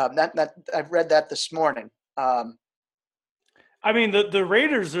 I've read that this morning. I mean, the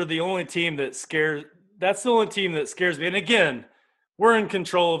Raiders are the only team that scares. That's the only team that scares me. And again, we're in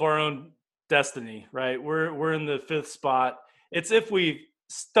control of our own destiny, right? We're in the 5th spot. It's if we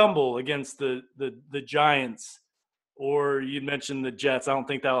stumble against the Giants, or you mentioned the Jets. I don't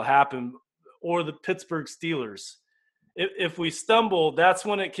think that'll happen, or the Pittsburgh Steelers. If we stumble, that's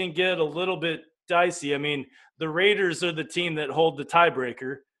when it can get a little bit dicey. I mean, the Raiders are the team that hold the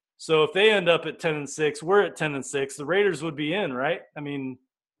tiebreaker. So if they end up at 10-6, we're at 10-6. The Raiders would be in, right? I mean,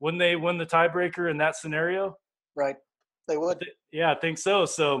 wouldn't they win the tiebreaker in that scenario? Right, they would. Yeah, I think so.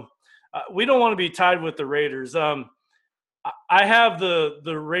 So we don't want to be tied with the Raiders. I have the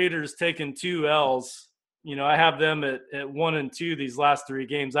Raiders taking 2 L's. I have them at 1-2 these last 3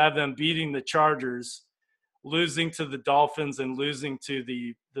 games. I have them beating the Chargers, losing to the Dolphins, and losing to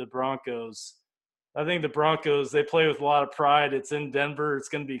the Broncos. I think the Broncos, they play with a lot of pride. It's in Denver. It's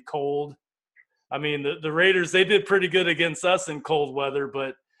going to be cold. I mean, the Raiders, they did pretty good against us in cold weather,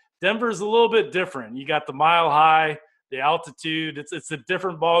 but Denver's a little bit different. You got the mile high, the altitude. It's a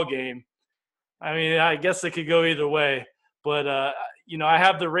different ball game. I mean, I guess it could go either way. But, I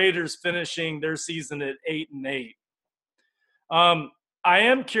have the Raiders finishing their season at 8-8. I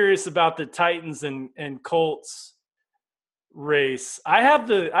am curious about the Titans and Colts race. I have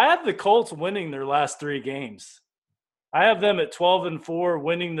the Colts winning their last 3 games. I have them at 12-4,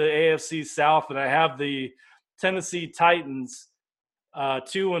 winning the AFC South, and I have the Tennessee Titans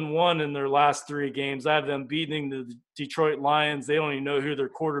 2-1 in their last 3 games. I have them beating the Detroit Lions. They don't even know who their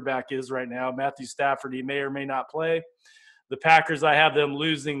quarterback is right now. Matthew Stafford, he may or may not play. The Packers, I have them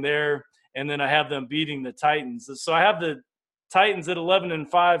losing there, and then I have them beating the Titans. So I have the Titans at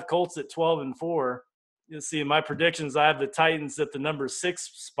 11-5, Colts at 12-4. You'll see in my predictions, I have the Titans at the number 6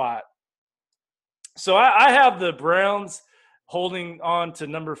 spot. So I have the Browns holding on to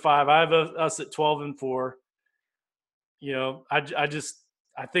number 5. I have us at 12-4. You know, I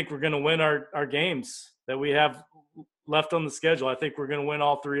think we're going to win our games that we have left on the schedule. I think we're going to win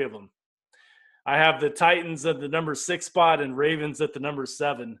all 3 of them. I have the Titans at the number 6 spot and Ravens at the number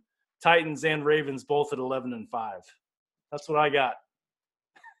 7. Titans and Ravens both at 11-5. That's what I got.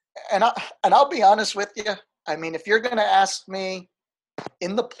 And I'll be honest with you. I mean, if you're going to ask me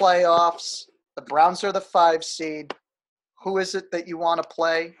in the playoffs, the Browns are the 5 seed. Who is it that you want to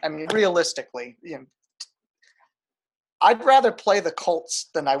play? I mean, realistically, I'd rather play the Colts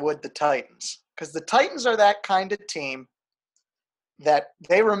than I would the Titans, because the Titans are that kind of team that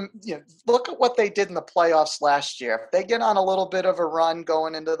look at what they did in the playoffs last year. If they get on a little bit of a run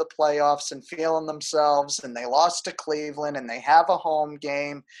going into the playoffs and feeling themselves, and they lost to Cleveland and they have a home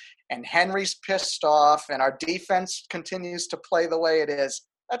game and Henry's pissed off and our defense continues to play the way it is,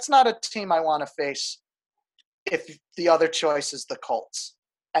 that's not a team I want to face if the other choice is the Colts.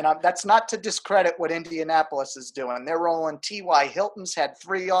 And that's not to discredit what Indianapolis is doing. They're rolling T.Y. Hilton's had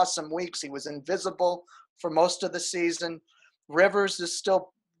 3 awesome weeks. He was invisible for most of the season. Rivers is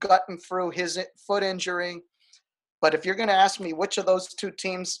still gutting through his foot injury. But if you're going to ask me which of those 2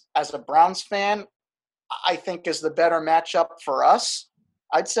 teams, as a Browns fan, I think is the better matchup for us,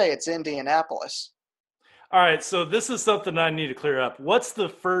 I'd say it's Indianapolis. All right, so this is something I need to clear up. What's the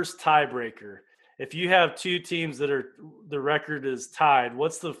first tiebreaker? If you have 2 teams that are the record is tied,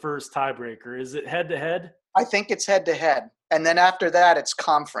 what's the first tiebreaker? Is it head-to-head? I think it's head-to-head. And then after that, it's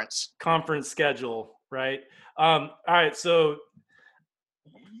conference. Conference schedule, right? All right, so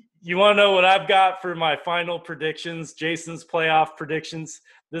you want to know what I've got for my final predictions, Jason's playoff predictions?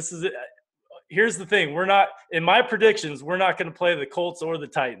 Here's the thing. In my predictions, we're not going to play the Colts or the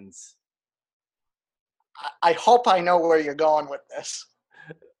Titans. I hope I know where you're going with this.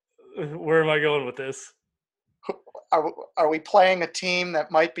 Where am I going with this? Are we playing a team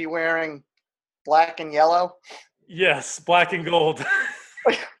that might be wearing black and yellow? Yes, black and gold.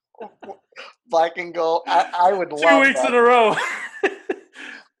 Black and gold. I would love 2 weeks that. in a row.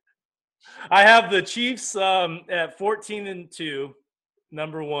 I have the Chiefs at 14-2,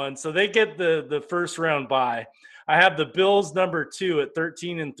 number 1. So they get the first round bye. I have the Bills number 2 at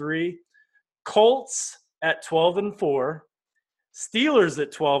 13-3. Colts at 12-4. Steelers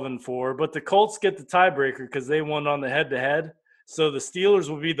at 12-4, but the Colts get the tiebreaker because they won on the head-to-head. So the Steelers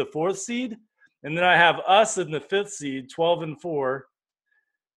will be the 4th seed. And then I have us in the 5th seed, 12-4.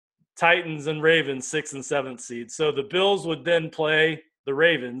 Titans and Ravens, 6th and 7th seed. So the Bills would then play the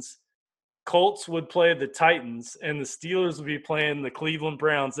Ravens. Colts would play the Titans, and the Steelers would be playing the Cleveland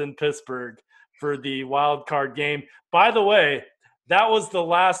Browns in Pittsburgh for the wild card game. By the way, that was the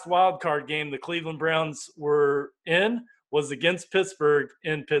last wild card game the Cleveland Browns were in, was against Pittsburgh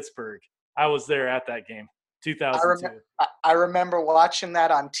in Pittsburgh. I was there at that game, 2002. I remember watching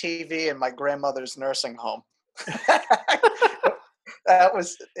that on TV in my grandmother's nursing home.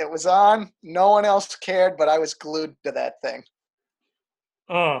 It was on. No one else cared, but I was glued to that thing.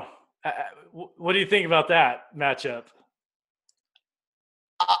 Oh, what do you think about that matchup?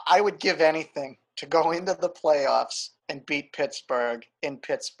 I would give anything to go into the playoffs and beat Pittsburgh in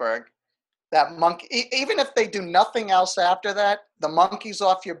Pittsburgh. That monkey, even if they do nothing else after that, the monkey's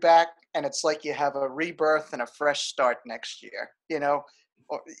off your back, and it's like you have a rebirth and a fresh start next year. It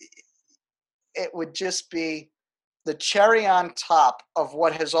would just be the cherry on top of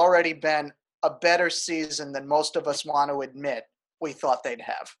what has already been a better season than most of us want to admit we thought they'd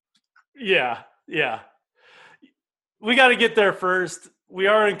have. Yeah. We got to get there first. We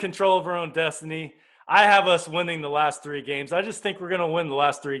are in control of our own destiny. I have us winning the last 3 games. I just think we're going to win the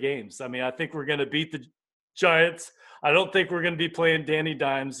last 3 games. I mean, I think we're going to beat the Giants. I don't think we're going to be playing Danny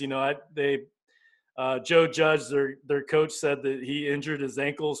Dimes. Joe Judge, their coach, said that he injured his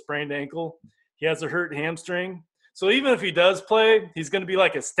ankle, sprained ankle. He has a hurt hamstring. So even if he does play, he's going to be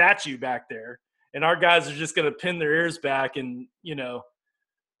like a statue back there. And our guys are just going to pin their ears back and,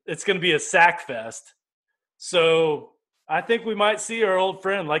 it's going to be a sack fest. So I think we might see our old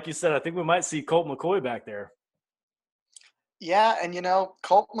friend, like you said, I think we might see Colt McCoy back there. Yeah, and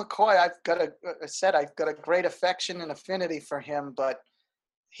Colt McCoy, I've got a great affection and affinity for him, but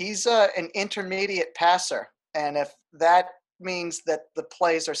he's an intermediate passer. And if that means that the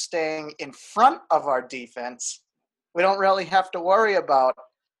plays are staying in front of our defense, we don't really have to worry about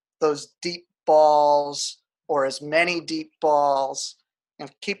those deep balls or as many deep balls,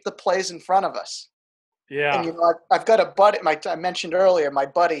 and keep the plays in front of us. Yeah. And, I've got a buddy, I mentioned earlier, my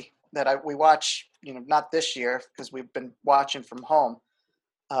buddy that we watch, not this year because we've been watching from home,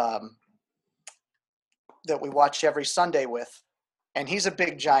 that we watch every Sunday with. And he's a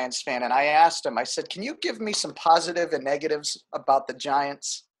big Giants fan. And I asked him, I said, can you give me some positive and negatives about the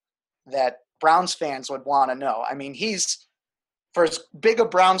Giants that Browns fans would want to know? I mean, he's, for as big a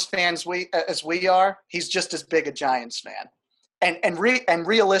Browns fans as we are, he's just as big a Giants fan. And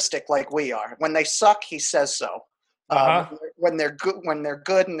realistic like we are. When they suck, he says so. When they're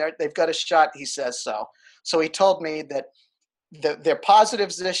good and they've got a shot, he says so. So he told me that their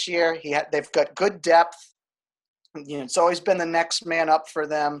positives this year, they've got good depth. It's always been the next man up for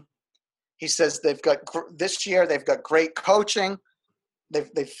them. He says this year they've got great coaching.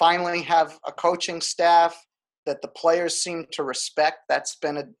 They finally have a coaching staff that the players seem to respect. That's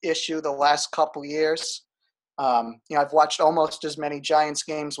been an issue the last couple years. I've watched almost as many Giants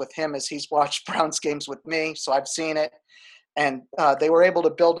games with him as he's watched Browns games with me, so I've seen it. And they were able to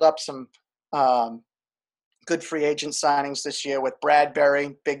build up some good free agent signings this year with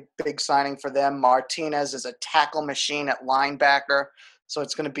Bradbury, big signing for them. Martinez is a tackle machine at linebacker, so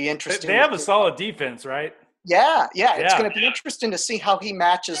it's going to be interesting. They have a solid defense, right? Yeah. It's going to be interesting to see how he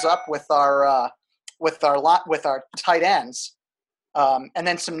matches up with our tight ends. And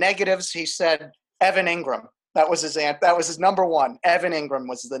then some negatives. He said Evan Ingram. That was his number one. Evan Ingram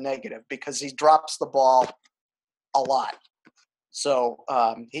was the negative because he drops the ball a lot. So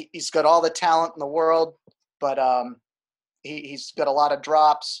he's got all the talent in the world, but he's got a lot of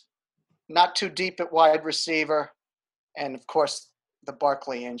drops, not too deep at wide receiver. And, of course, the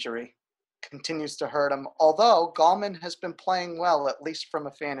Barkley injury continues to hurt him, although Gallman has been playing well, at least from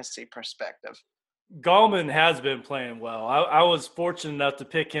a fantasy perspective. Gallman has been playing well. I was fortunate enough to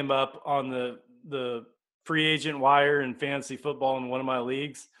pick him up on the free agent wire in fantasy football in one of my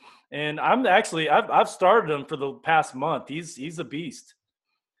leagues. And I've started him for the past month. He's a beast.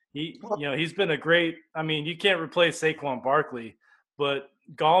 He's been a great, you can't replace Saquon Barkley, but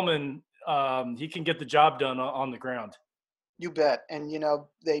Gallman, he can get the job done on the ground. You bet. And,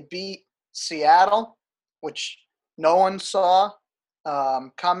 they beat Seattle, which no one saw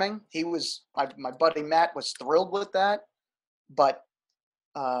coming. My buddy Matt was thrilled with that, but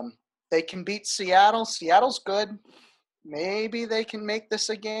they can beat Seattle. Seattle's good. Maybe they can make this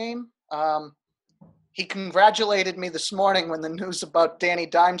a game. He congratulated me this morning when the news about Danny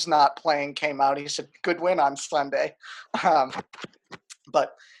Dimes not playing came out. He said, good win on Sunday.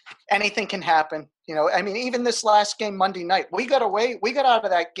 But anything can happen. Even this last game Monday night, we got out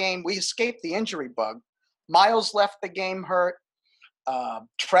of that game. We escaped the injury bug. Miles left the game hurt.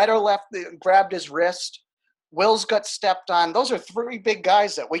 Treader grabbed his wrist. Wills got stepped on. Those are three big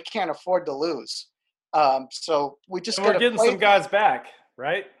guys that we can't afford to lose. So we just we're getting some guys back,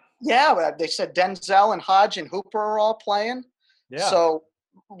 right? Yeah, they said Denzel and Hodge and Hooper are all playing. Yeah. So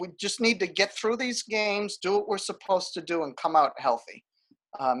we just need to get through these games, do what we're supposed to do, and come out healthy.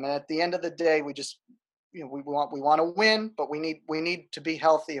 And at the end of the day, we just we want to win, but we need to be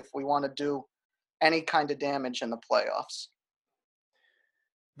healthy if we want to do any kind of damage in the playoffs.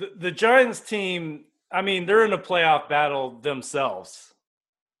 The Giants team, they're in a playoff battle themselves.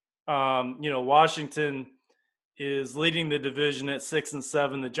 Washington is leading the division at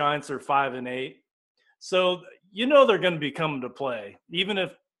 6-7. The Giants are 5-8. So, they're going to be coming to play. Even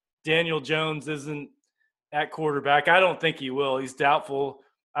if Daniel Jones isn't at quarterback, I don't think he will. He's doubtful.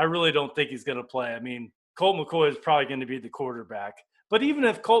 I really don't think he's going to play. Colt McCoy is probably going to be the quarterback. But even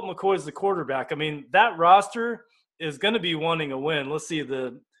if Colt McCoy is the quarterback, that roster is going to be wanting a win. Let's see,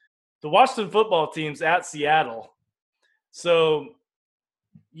 the Washington football team's at Seattle. So,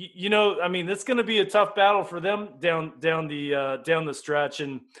 it's going to be a tough battle for them down the stretch.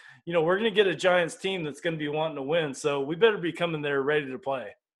 And, we're going to get a Giants team that's going to be wanting to win. So we better be coming there ready to play.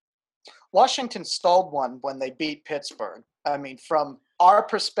 Washington stole one when they beat Pittsburgh. From our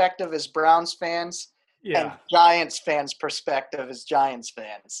perspective as Browns fans and Giants fans' perspective as Giants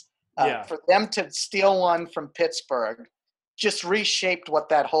fans. For them to steal one from Pittsburgh just reshaped what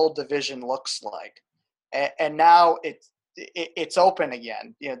that whole division looks like. And now it's open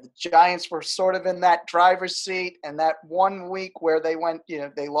again. The Giants were sort of in that driver's seat, and that 1 week where they went,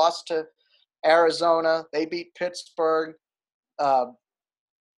 they lost to Arizona, they beat Pittsburgh.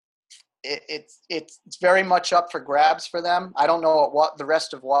 It's very much up for grabs for them. I don't know what the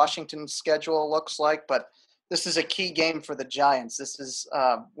rest of Washington's schedule looks like, but this is a key game for the Giants. This is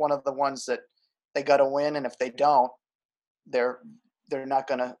one of the ones that they got to win, and if they don't, they're not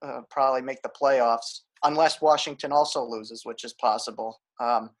going to probably make the playoffs unless Washington also loses, which is possible.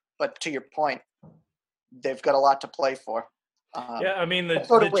 But to your point, they've got a lot to play for. Yeah, I mean the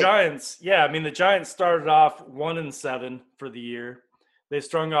so Giants. Yeah, I mean the Giants started off 1-7 for the year. They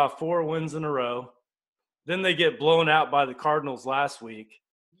strung off 4 wins in a row. Then they get blown out by the Cardinals last week.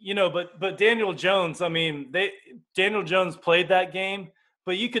 But Daniel Jones. I mean, Daniel Jones played that game,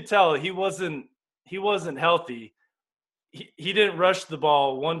 but you could tell he wasn't healthy. He didn't rush the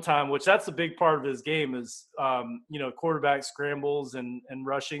ball one time, which that's a big part of his game is quarterback scrambles and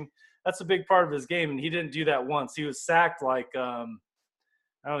rushing. That's a big part of his game, and he didn't do that once. He was sacked I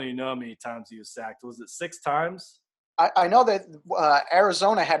don't even know how many times he was sacked. Was it 6 times? I know that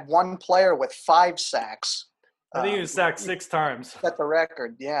Arizona had one player with 5 sacks. I think he was sacked 6 times. Set the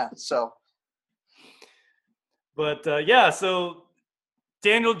record, yeah. So, but so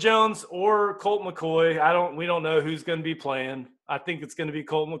Daniel Jones or Colt McCoy. We don't know who's going to be playing. I think it's going to be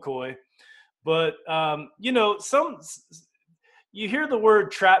Colt McCoy. But you hear the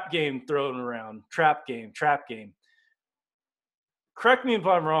word trap game thrown around. Trap game. Correct me if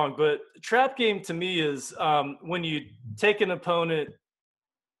I'm wrong, but trap game to me is when you take an opponent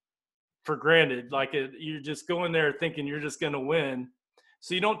for granted, you're just going there thinking you're just going to win,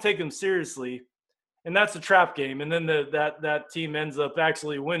 so you don't take them seriously, and that's a trap game. And then that team ends up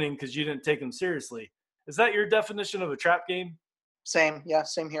actually winning because you didn't take them seriously. Is that your definition of a trap game? Same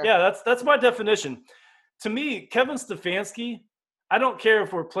here. Yeah, that's my definition. To me, Kevin Stefanski, I don't care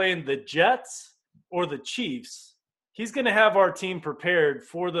if we're playing the Jets or the Chiefs. He's going to have our team prepared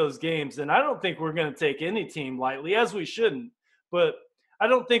for those games, and I don't think we're going to take any team lightly, as we shouldn't. But I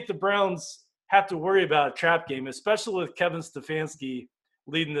don't think the Browns have to worry about a trap game, especially with Kevin Stefanski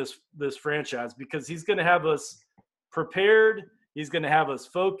leading this franchise, because he's going to have us prepared, he's going to have us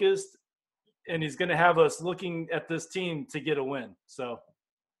focused, and he's going to have us looking at this team to get a win. So,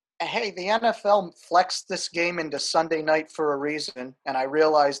 hey, the NFL flexed this game into Sunday night for a reason, and I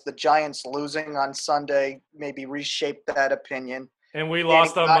realized the Giants losing on Sunday maybe reshaped that opinion. And we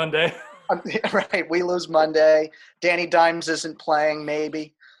lost on Monday. Right, we lose Monday. Danny Dimes isn't playing,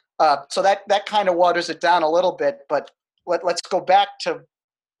 maybe. So that kind of waters it down a little bit. But let's go back to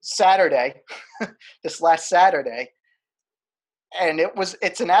Saturday, this last Saturday. And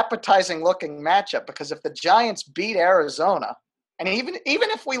it's an appetizing looking matchup, because if the Giants beat Arizona, and even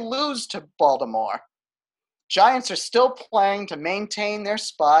if we lose to Baltimore, Giants are still playing to maintain their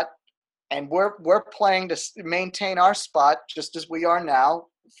spot, and we're playing to maintain our spot just as we are now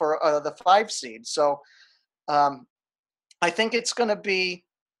for the 5 seed. So I think it's going to be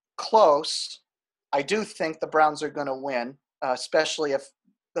close. I do think the Browns are going to win, especially if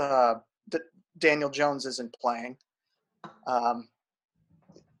Daniel Jones isn't playing.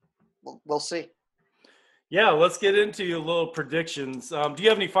 We'll see. Yeah, let's get into a little predictions. Do you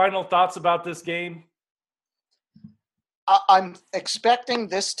have any final thoughts about this game? I'm expecting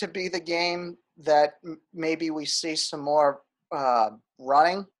this to be the game that maybe we see some more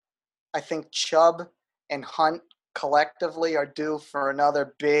running. I think Chubb and Hunt collectively are due for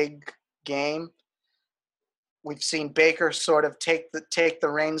another big game. We've seen Baker sort of take the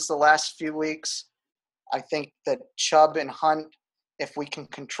reins the last few weeks. I think that Chubb and Hunt, if we can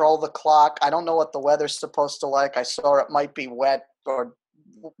control the clock, I don't know what the weather's supposed to like. I saw it might be wet or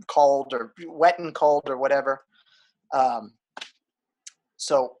cold or wet and cold or whatever.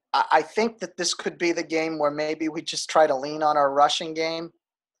 So I think that this could be the game where maybe we just try to lean on our rushing game.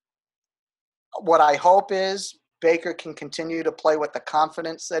 What I hope is Baker can continue to play with the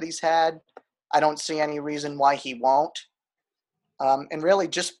confidence that he's had. I don't see any reason why he won't. And really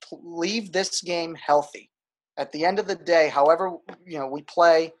just leave this game healthy. At the end of the day, however we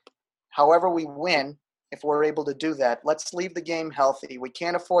play, however we win, if we're able to do that, let's leave the game healthy. We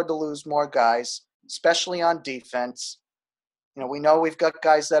can't afford to lose more guys, especially on defense. We know we've got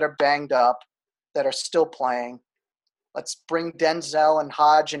guys that are banged up, that are still playing. Let's bring Denzel and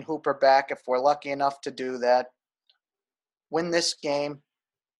Hodge and Hooper back if we're lucky enough to do that. Win this game,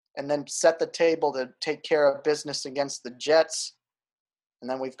 and then set the table to take care of business against the Jets. And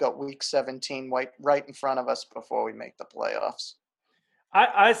then we've got Week 17 right in front of us before we make the playoffs.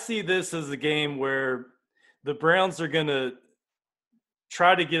 I see this as a game where the Browns are going to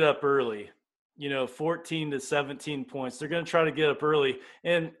try to get up early. 14 to 17 points. They're going to try to get up early.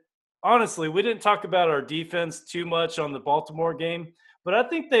 And honestly, we didn't talk about our defense too much on the Baltimore game, but I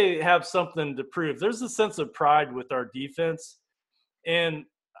think they have something to prove. There's a sense of pride with our defense, and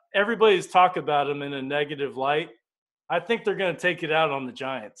everybody's talk about them in a negative light. I think they're going to take it out on the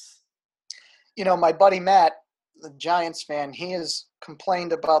Giants. My buddy Matt the Giants fan, he has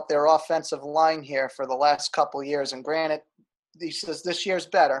complained about their offensive line here for the last couple years. And granted, he says this year's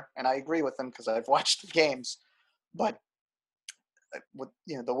better, and I agree with him because I've watched the games. But with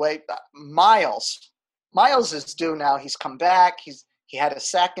the way Miles is due now. He's come back. He had a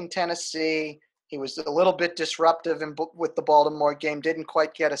sack in Tennessee. He was a little bit disruptive with the Baltimore game. Didn't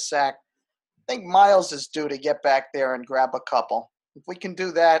quite get a sack. I think Miles is due to get back there and grab a couple. If we can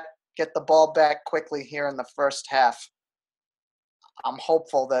do that, get the ball back quickly here in the first half, I'm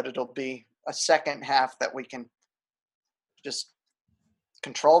hopeful that it'll be a second half that we can just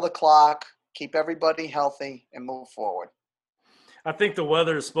control the clock, keep everybody healthy, and move forward. I think the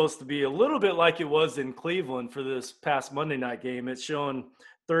weather is supposed to be a little bit like it was in Cleveland for this past Monday night game. It's showing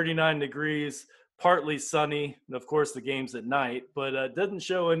 39 degrees, partly sunny, and of course the game's at night, but it doesn't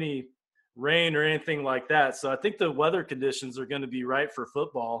show any rain or anything like that. So I think the weather conditions are going to be right for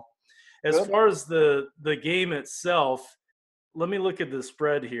football. As Good. far as the game itself, let me look at the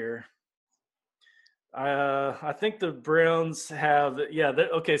spread here. I think the Browns have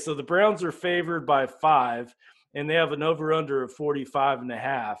okay, so the Browns are favored by 5, and they have an over-under of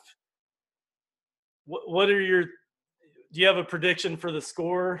 45.5. What are do you have a prediction for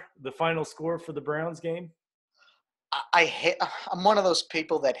the final score for the Browns game? I'm one of those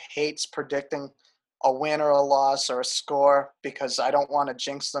people that hates predicting a win or a loss or a score because I don't want to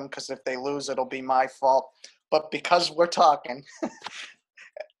jinx them, because if they lose, it'll be my fault. But because we're talking,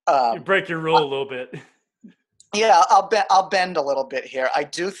 you break your rule a little bit. Yeah, I'll bend a little bit here. I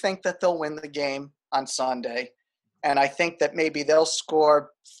do think that they'll win the game on Sunday, and I think that maybe they'll score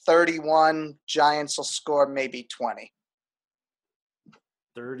 31. Giants will score maybe 20.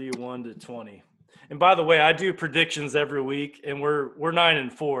 31-20. And by the way, I do predictions every week, and we're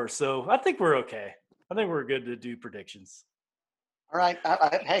 9-4, so I think we're okay. I think we're good to do predictions. All right.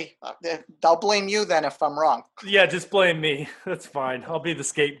 Hey, I'll blame you then if I'm wrong. Yeah, just blame me. That's fine. I'll be the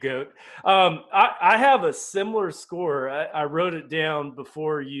scapegoat. I have a similar score. I wrote it down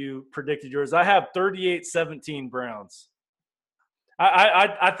before you predicted yours. I have 38-17 Browns.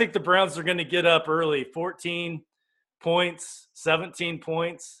 I think the Browns are going to get up early, 14 points, 17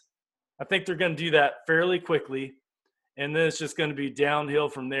 points. I think they're going to do that fairly quickly, and then it's just going to be downhill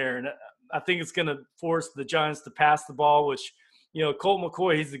from there. And I think it's going to force the Giants to pass the ball, which, Colt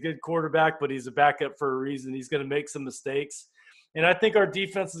McCoy, he's a good quarterback, but he's a backup for a reason. He's going to make some mistakes. And I think our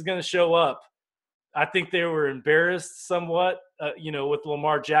defense is going to show up. I think they were embarrassed somewhat, with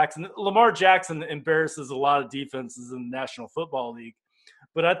Lamar Jackson. Lamar Jackson embarrasses a lot of defenses in the National Football League.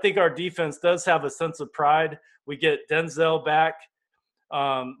 But I think our defense does have a sense of pride. We get Denzel back.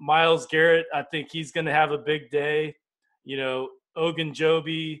 Myles Garrett, I think he's going to have a big day.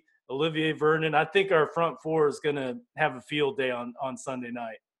 Ogunjobi, Olivier Vernon. I think our front four is going to have a field day on Sunday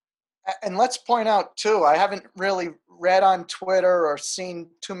night. And let's point out, too, I haven't really read on Twitter or seen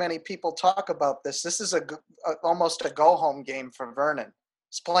too many people talk about this. This is almost a go-home game for Vernon.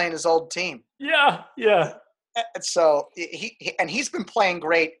 He's playing his old team. Yeah. So he's been playing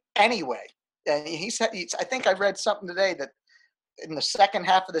great anyway. And I think I read something today that in the second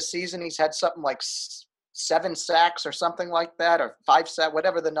half of the season, he's had something like 7 sacks or something like that, or 5 sacks,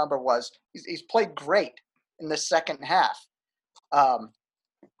 whatever the number was. He's played great in the second half.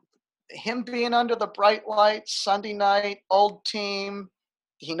 Him being under the bright lights Sunday night, old team,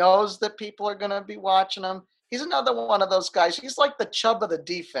 he knows that people are going to be watching him. He's another one of those guys. He's like the Chubb of the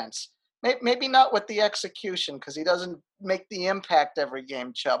defense. Maybe not with the execution, because he doesn't make the impact every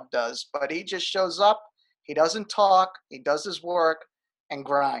game Chubb does, but he just shows up. He doesn't talk. He does his work and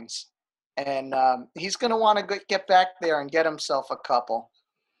grinds. And he's going to want to get back there and get himself a couple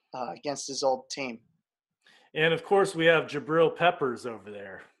against his old team. And, of course, we have Jabril Peppers over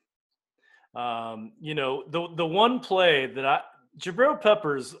there. The one play that Jabril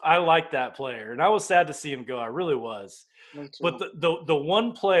Peppers, I like that player, and I was sad to see him go. I really was. But the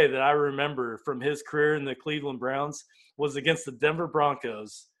one play that I remember from his career in the Cleveland Browns was against the Denver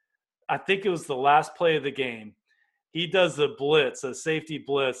Broncos. I think it was the last play of the game. He does a safety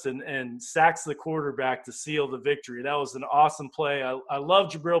blitz, and sacks the quarterback to seal the victory. That was an awesome play. I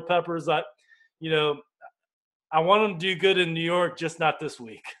love Jabril Peppers. I want him to do good in New York, just not this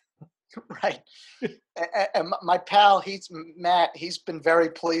week. Right. And my pal, Matt, he's been very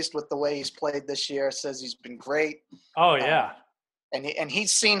pleased with the way he's played this year. Says he's been great. Oh, yeah. And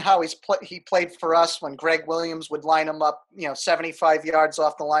he's seen how he played for us when Greg Williams would line him up, 75 yards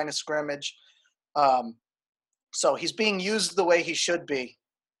off the line of scrimmage. So he's being used the way he should be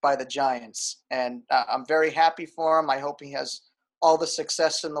by the Giants. And I'm very happy for him. I hope he has all the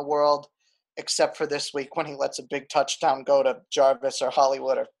success in the world. except for this week when he lets a big touchdown go to Jarvis or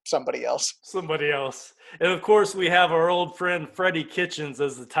Hollywood or somebody else. Somebody else. And, of course, we have our old friend Freddie Kitchens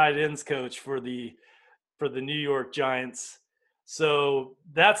as the tight ends coach for the New York Giants. So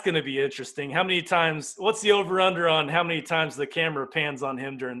that's going to be interesting. How many times – what's the over-under on how many times the camera pans on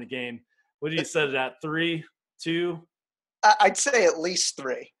him during the game? What did you set it at, 3, 2? I'd say at least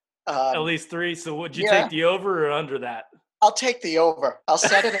 3. At least 3. So would you take the over or under that? I'll take the over. I'll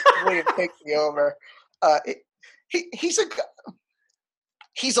set it at 3 and take the over.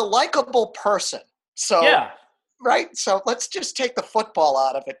 He's a likable person. So yeah. Right. So let's just take the football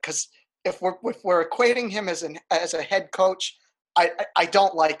out of it, because if we're equating him as a head coach, I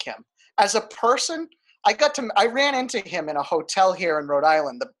don't like him as a person. I ran into him in a hotel here in Rhode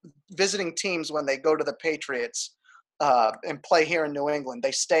Island. The visiting teams, when they go to the Patriots and play here in New England,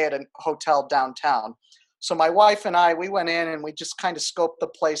 they stay at a hotel downtown. So my wife and we went in and we just kind of scoped the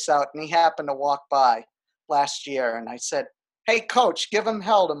place out, and he happened to walk by last year. And I said, "Hey, coach, give him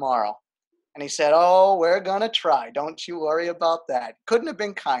hell tomorrow." And he said, "Oh, we're going to try. Don't you worry about that." Couldn't have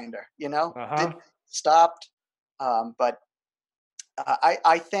been kinder, you know. Stopped. But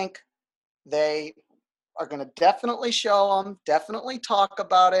I think they are going to definitely show him, definitely talk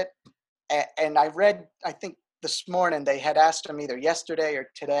about it. And I think this morning they had asked him either yesterday or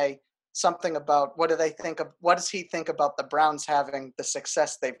today something about what does he think about the Browns having the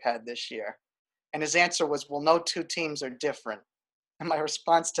success they've had this year? And his answer was, "Well, no two teams are different." And my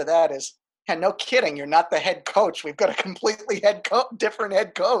response to that is, "Yeah, no kidding. You're not the head coach. We've got a completely different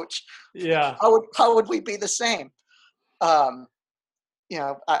head coach. Yeah. How would we be the same?" I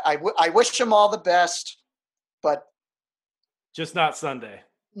wish him all the best, but just not Sunday.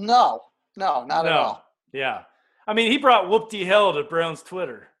 No, not at all. Yeah. I mean, he brought whoop-de hell to Brown's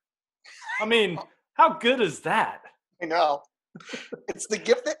Twitter. I mean, how good is that? I know. It's the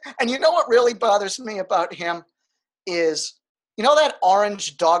gift and you know what really bothers me about him is, you know that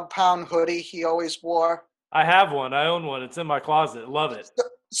orange dog pound hoodie he always wore? I have one. I own one. It's in my closet. Love it.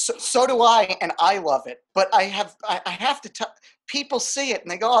 So do I, and I love it. But I have to tell people see it and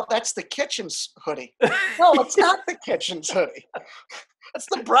they go, "Oh, that's the Kitchens hoodie." No, it's not the Kitchens hoodie. It's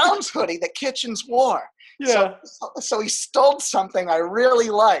the Browns hoodie that Kitchens wore. Yeah. So he stole something I really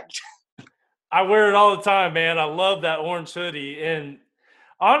liked. I wear it all the time, man. I love that orange hoodie. And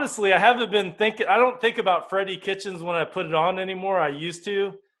honestly, I don't think about Freddie Kitchens when I put it on anymore. I used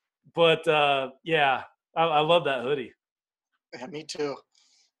to. But, I love that hoodie. Yeah, me too.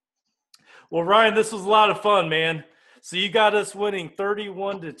 Well, Ryan, this was a lot of fun, man. So you got us winning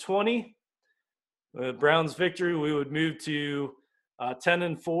 31-20. Browns victory, we would move to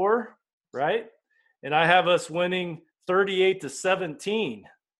 10-4, right? And I have us winning 38-17,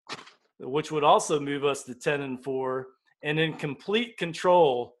 which would also move us to 10-4 and in complete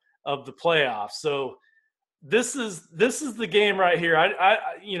control of the playoffs. So this is the game right here.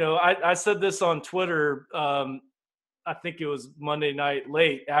 I said this on Twitter. I think it was Monday night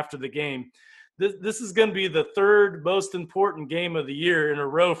late after the game. This is going to be the third most important game of the year in a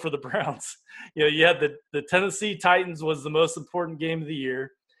row for the Browns. You had the Tennessee Titans was the most important game of the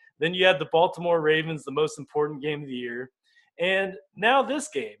year. Then you had the Baltimore Ravens, the most important game of the year. And now this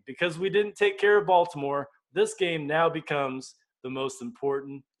game, because we didn't take care of Baltimore, this game now becomes the most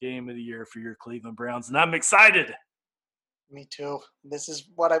important game of the year for your Cleveland Browns. And I'm excited. Me too. This is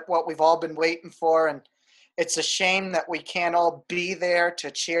what we've all been waiting for. And it's a shame that we can't all be there to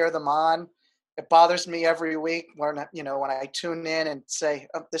cheer them on. It bothers me every week when I tune in and say,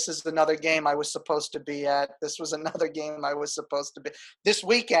 "Oh, this is another game I was supposed to be at. This was another game I was supposed to be." This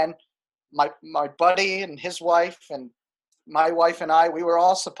weekend, my buddy and his wife and my wife and I, we were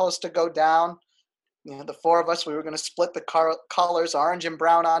all supposed to go down. The four of us, we were going to split the colors, orange and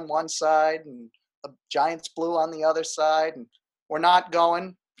brown on one side and the Giants blue on the other side. And we're not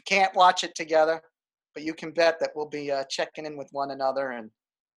going. We can't watch it together. But you can bet that we'll be checking in with one another and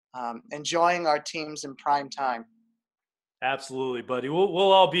enjoying our teams in prime time. Absolutely, buddy.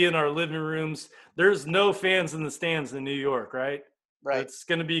 We'll all be in our living rooms. There's no fans in the stands in New York, right? Right. It's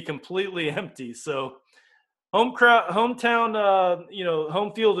going to be completely empty. So hometown,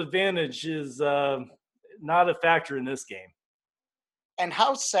 home field advantage is not a factor in this game. And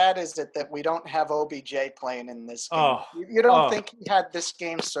how sad is it that we don't have OBJ playing in this game? Oh, you don't think he had this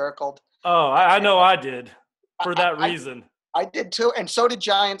game circled? Oh, I know I did for that reason. I did too, and so did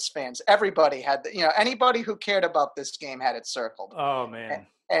Giants fans. Everybody had, anybody who cared about this game had it circled. Oh, man.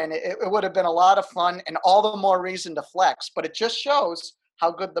 And it would have been a lot of fun and all the more reason to flex. But it just shows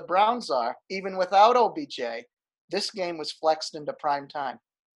how good the Browns are. Even without OBJ, this game was flexed into prime time.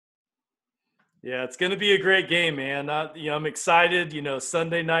 Yeah, it's going to be a great game, man. I'm excited.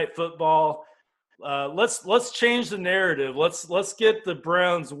 Sunday night football. let's change the narrative. Let's get the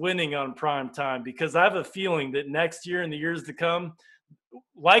Browns winning on prime time, because I have a feeling that next year and the years to come,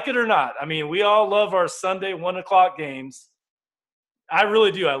 like it or not, I mean, we all love our Sunday 1:00 games. I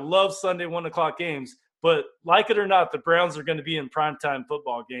really do. I love Sunday 1:00 games. But like it or not, the Browns are going to be in primetime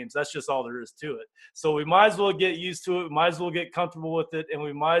football games. That's just all there is to it. So we might as well get used to it. We might as well get comfortable with it. And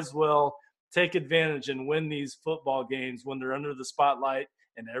we might as well take advantage and win these football games when they're under the spotlight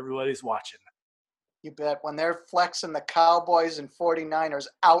and everybody's watching. You bet. When they're flexing the Cowboys and 49ers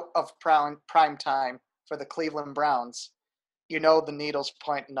out of prime time for the Cleveland Browns, you know the needle's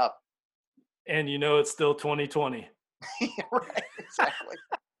pointing up. And you know it's still 2020. Right, exactly.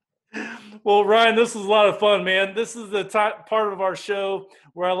 Well, Ryan, this was a lot of fun, man. This is the part of our show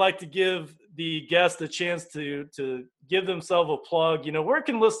where I like to give the guest a chance to give themselves a plug. You know, where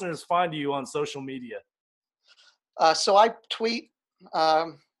can listeners find you on social media? So I tweet,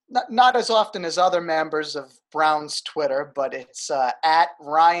 not as often as other members of Browns Twitter, but it's at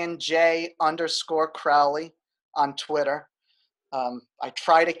RyanJ_Crowley on Twitter. I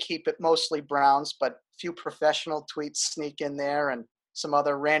try to keep it mostly Browns, but a few professional tweets sneak in there and some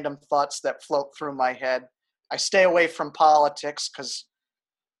other random thoughts that float through my head. I stay away from politics because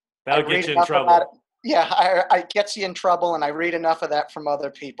that'll get you in trouble. I gets you in trouble, and I read enough of that from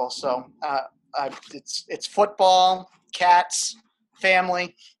other people. So it's football, cats,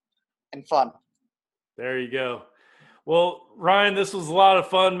 family, and fun. There you go. Well, Ryan, this was a lot of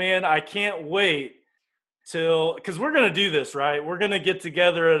fun, man. I can't wait because we're going to do this, right? We're going to get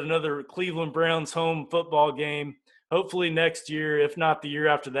together at another Cleveland Browns home football game. Hopefully next year, if not the year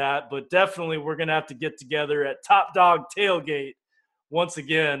after that. But definitely we're going to have to get together at Top Dog Tailgate once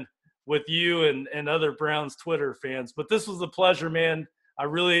again with you and other Browns Twitter fans. But this was a pleasure, man. I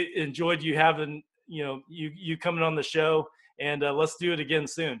really enjoyed you having, you coming on the show. And let's do it again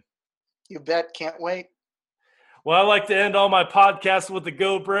soon. You bet. Can't wait. Well, I like to end all my podcasts with the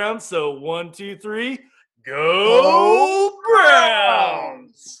Go Browns. So 1, 2, 3, Go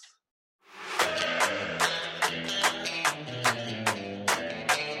Browns!